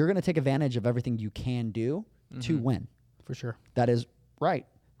 you're going to take advantage of everything you can do to win. For sure. That is right,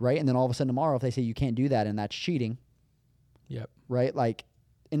 And then all of a sudden tomorrow, if they say you can't do that and that's cheating, Yep. right? Like,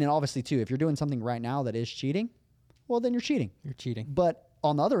 and then obviously too, if you're doing something right now that is cheating, well, then you're cheating. You're cheating. But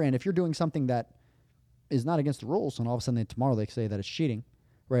on the other end, if you're doing something that is not against the rules, and all of a sudden tomorrow they say that it's cheating,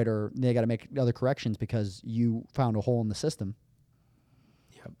 right? Or they got to make other corrections because you found a hole in the system.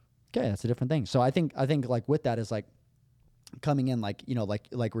 Yep. Okay, that's a different thing. So I think like with that is like coming in, like, you know,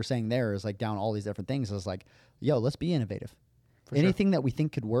 like we're saying there is like down all these different things is like, yo, let's be innovative. For sure. Anything that we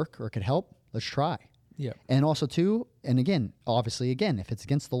think could work or could help, let's try. Yep. And also too, and again, obviously, again, if it's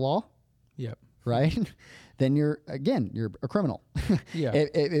against the law, Yep. right, then you're a criminal. Yeah.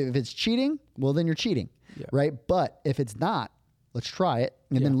 If it's cheating, well, then you're cheating, Yeah. right? But if it's not, let's try it.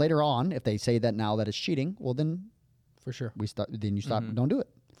 And Yeah. then later on, if they say that now that it's cheating, well, then For sure. then you stop, don't do it.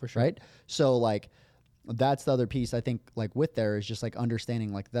 For sure. Right. So like, that's the other piece I think like with there is just like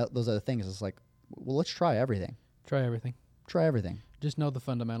understanding like those other things. It's like, well, let's try everything. Try everything. Try everything. Just know the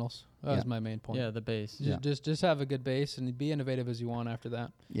fundamentals. That was my main point. Yeah, the base. Just have a good base and be innovative as you want after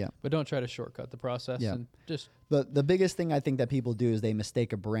that. Yeah. But don't try to shortcut the process. Yeah. And just The biggest thing I think that people do is they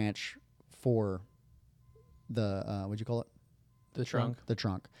mistake a branch for the what'd you call it? the trunk. The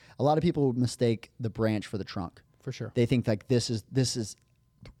trunk. A lot of people mistake the branch for the trunk. For sure. They think like this is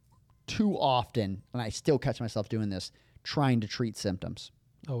too often, and I still catch myself doing this, trying to treat symptoms.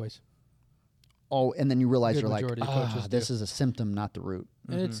 Always. Oh, and then you realize Good you're like, majority of coaches this do. is a symptom, not the root.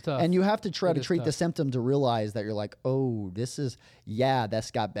 And it's tough. And you have to try It to is treat the tough. symptom to realize that you're like, oh, this is,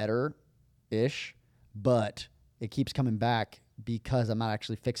 that's got better-ish, but it keeps coming back because I'm not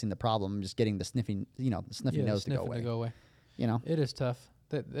actually fixing the problem. I'm just getting the sniffing nose to go away. You know? It is tough.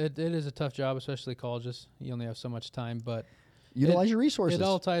 It is a tough job, especially colleges. You only have so much time, but Utilize your resources. it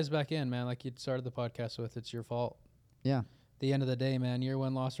all ties back in, man. Like you started the podcast with, it's your fault. Yeah. At the end of the day, man, year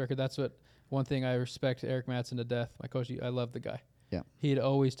one loss record. That's what one thing I respect Eric Mattson to death. My coach, I love the guy. Yeah. He'd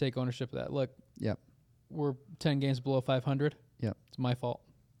always take ownership of that. Look, Yep. we're 10 games below 500. Yep. It's my fault.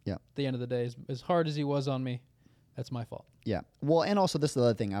 Yep. At the end of the day, as hard as he was on me, that's my fault. Yeah. Well, and also this is the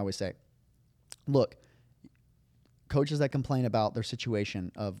other thing I always say. Look, coaches that complain about their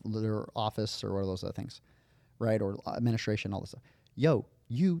situation of their office or one of those other things, right? Or administration, all this stuff. Yo,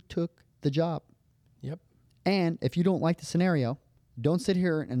 you took the job. Yep. And if you don't like the scenario, don't sit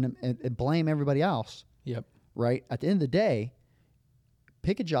here and blame everybody else, Yep. right? At the end of the day,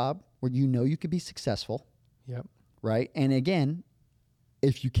 pick a job where you know you could be successful, Yep. right? And again,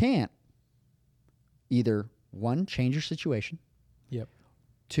 if you can't, either one, change your situation. Yep.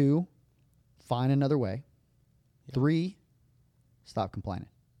 Two, find another way. Yep. Three, stop complaining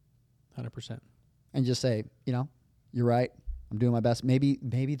 100%. and just say, you're right. I'm doing my best. Maybe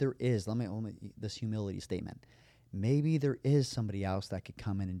there is. Let me this humility statement. Maybe there is somebody else that could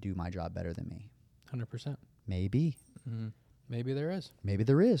come in and do my job better than me. 100%. Maybe. Mm-hmm. Maybe there is. Maybe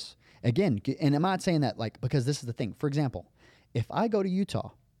there is. Again, and I'm not saying that because this is the thing. For example, if I go to Utah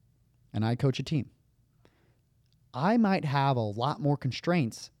and I coach a team, I might have a lot more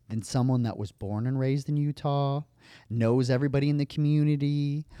constraints than someone that was born and raised in Utah, knows everybody in the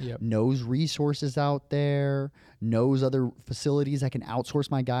community, knows resources out there, knows other facilities I can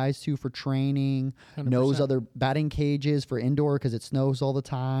outsource my guys to for training, 100%. knows other batting cages for indoor because it snows all the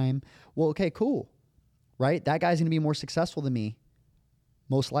time. Well, okay, cool. Right? That guy's going to be more successful than me,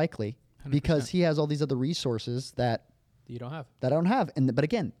 most likely, 100%. because he has all these other resources that you don't have. I don't have. But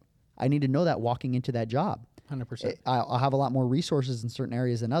again, I need to know that walking into that job. 100%. I'll have a lot more resources in certain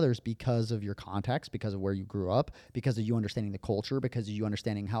areas than others because of your contacts, because of where you grew up, because of you understanding the culture, because of you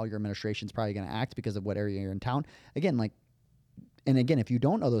understanding how your administration is probably going to act, because of what area you're in town. Again, if you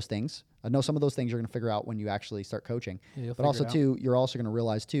don't know those things, I know some of those things you're going to figure out when you actually start coaching. Yeah, but also, too, you're also going to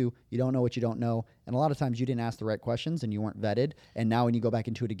realize, too, you don't know what you don't know. And a lot of times you didn't ask the right questions and you weren't vetted. And now when you go back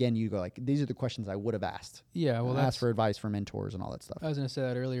into it again, you go like, these are the questions I would have asked. Yeah, well, ask for advice from mentors and all that stuff. I was going to say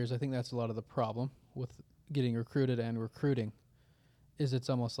that earlier. I think that's a lot of the problem with getting recruited and recruiting is it's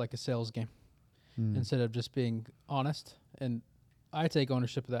almost like a sales game instead of just being honest. And I take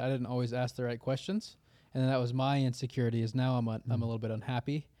ownership of that. I didn't always ask the right questions. And that was my insecurity is now I'm a little bit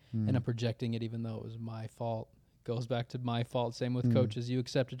unhappy and I'm projecting it even though it was my fault. Goes back to my fault. Same with coaches. You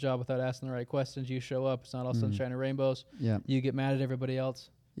accept a job without asking the right questions. You show up. It's not all sunshine and rainbows. Yeah. You get mad at everybody else.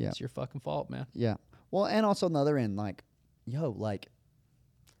 Yeah. It's your fucking fault, man. Yeah. Well, and also on the other end,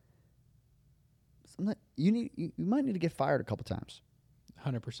 you might need to get fired a couple times.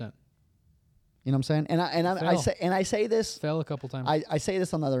 100%. You know what I'm saying? I say this. Fell a couple times. I say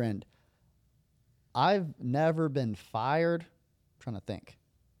this on the other end. I've never been fired. I'm trying to think.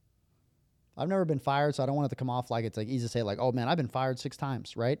 I've never been fired, so I don't want it to come off like it's like easy to say like, oh man, I've been fired 6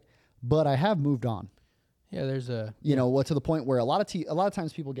 times, right? But I have moved on. Yeah, there's a to the point where a lot of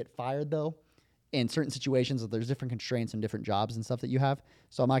times people get fired though. In certain situations, there's different constraints and different jobs and stuff that you have.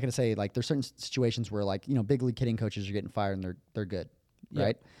 So I'm not going to say like there's certain situations where like big league hitting coaches are getting fired and they're good,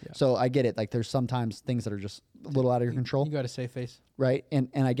 right? Yeah. So I get it. Like there's sometimes things that are just a little out of your control. You got to save face, right? And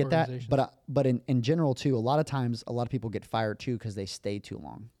I get that. But in general too, a lot of times a lot of people get fired too because they stay too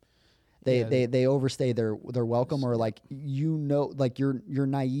long. They overstay their welcome or like you're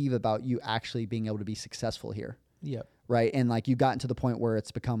naive about you actually being able to be successful here. Yep. Right. And like you gotten to the point where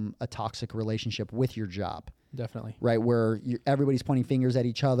it's become a toxic relationship with your job. Definitely. Right. Where everybody's pointing fingers at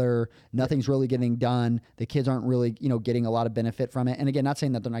each other. Nothing's really getting done. The kids aren't really, getting a lot of benefit from it. And again, not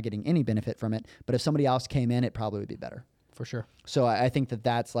saying that they're not getting any benefit from it, but if somebody else came in, it probably would be better. For sure. So I think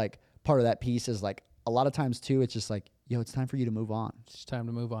that's like part of that piece is like a lot of times too, it's just like, it's time for you to move on. It's just time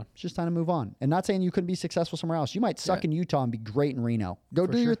to move on. It's just time to move on. And not saying you couldn't be successful somewhere else. You might suck in Utah and be great in Reno. Go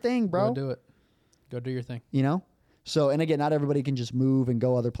do your thing, bro. Go do it. Go do your thing. So, and again, not everybody can just move and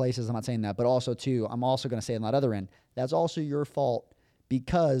go other places. I'm not saying that. But also, too, I'm also going to say on that other end, that's also your fault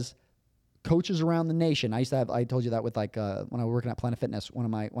because coaches around the nation, I told you that with like, when I was working at Planet Fitness,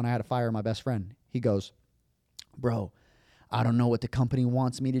 when I had to fire my best friend, he goes, bro, I don't know what the company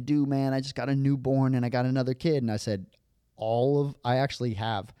wants me to do, man. I just got a newborn and I got another kid. And I said, I actually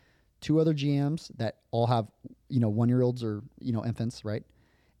have 2 other GMs that all have, 1-year-olds or, infants, right?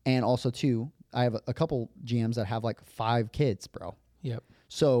 And also 2, I have a couple GMs that have like 5 kids, bro. Yep.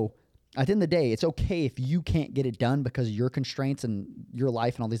 So at the end of the day, it's okay if you can't get it done because of your constraints and your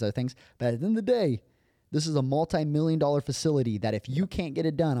life and all these other things. But at the end of the day, this is a multi-million-dollar facility that if you can't get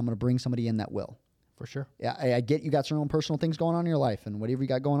it done, I'm going to bring somebody in that will. For sure. Yeah, I get you got your own personal things going on in your life and whatever you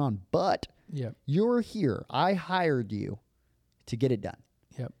got going on. But you're here. I hired you to get it done.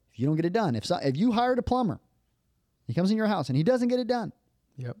 Yep. If you don't get it done, if you hired a plumber, he comes in your house and he doesn't get it done.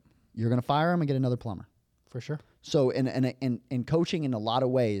 Yep. You're going to fire him and get another plumber. For sure. So in coaching in a lot of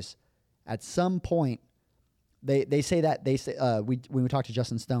ways, at some point, they say when we talked to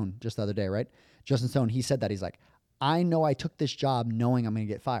Justin Stone just the other day, right? Justin Stone, he said that. He's like, I know I took this job knowing I'm going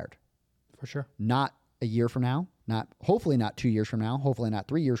to get fired. For sure. Not a year from now, hopefully not 2 years from now, hopefully not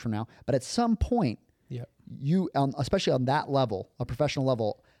 3 years from now, but at some point, you, especially on that level, a professional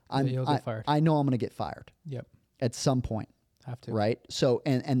level, you'll get fired. I know I'm going to get fired. Yep. At some point. Have to. Right. So,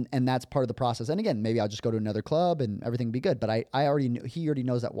 and that's part of the process. And again, maybe I'll just go to another club and everything will be good. But I already knew, he already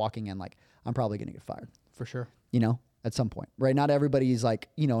knows that walking in, like, I'm probably going to get fired. For sure. At some point, right? Not everybody's like,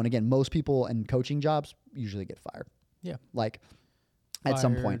 and again, most people in coaching jobs usually get fired. Yeah. Like at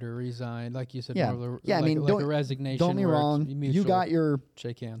some point. Or resign, like you said. Yeah. More I like, mean, like a resignation. Don't be wrong. You got your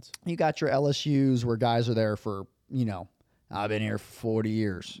shake hands. You got your LSUs where guys are there for, I've been here for 40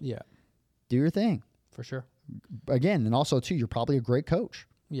 years. Yeah. Do your thing. For sure. Again, and also too, you're probably a great coach.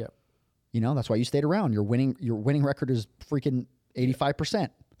 Yeah. That's why you stayed around. Your winning record is freaking 85%.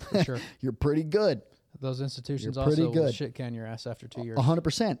 For sure. You're pretty good. Those institutions You're pretty also good. will shit can your ass after 2 years.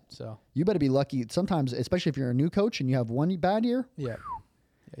 100%. So you better be lucky. Sometimes, especially if you're a new coach and you have one bad year. Yeah.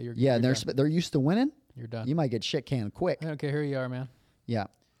 Yeah, Yeah, and you're they're used to winning. You're done. You might get shit canned quick. I don't care who you are, man. Yeah.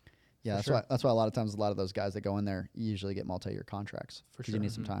 Yeah, For that's why a lot of times a lot of those guys that go in there usually get multi-year contracts. For 'cause you sure.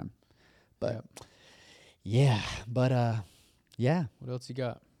 need some time. But Yep. yeah, but yeah, What else you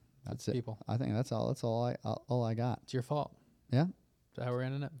got? that's it. People. I think that's all I got. It's your fault. Yeah. Is that how we're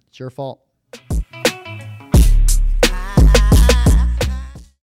ending it? It's your fault.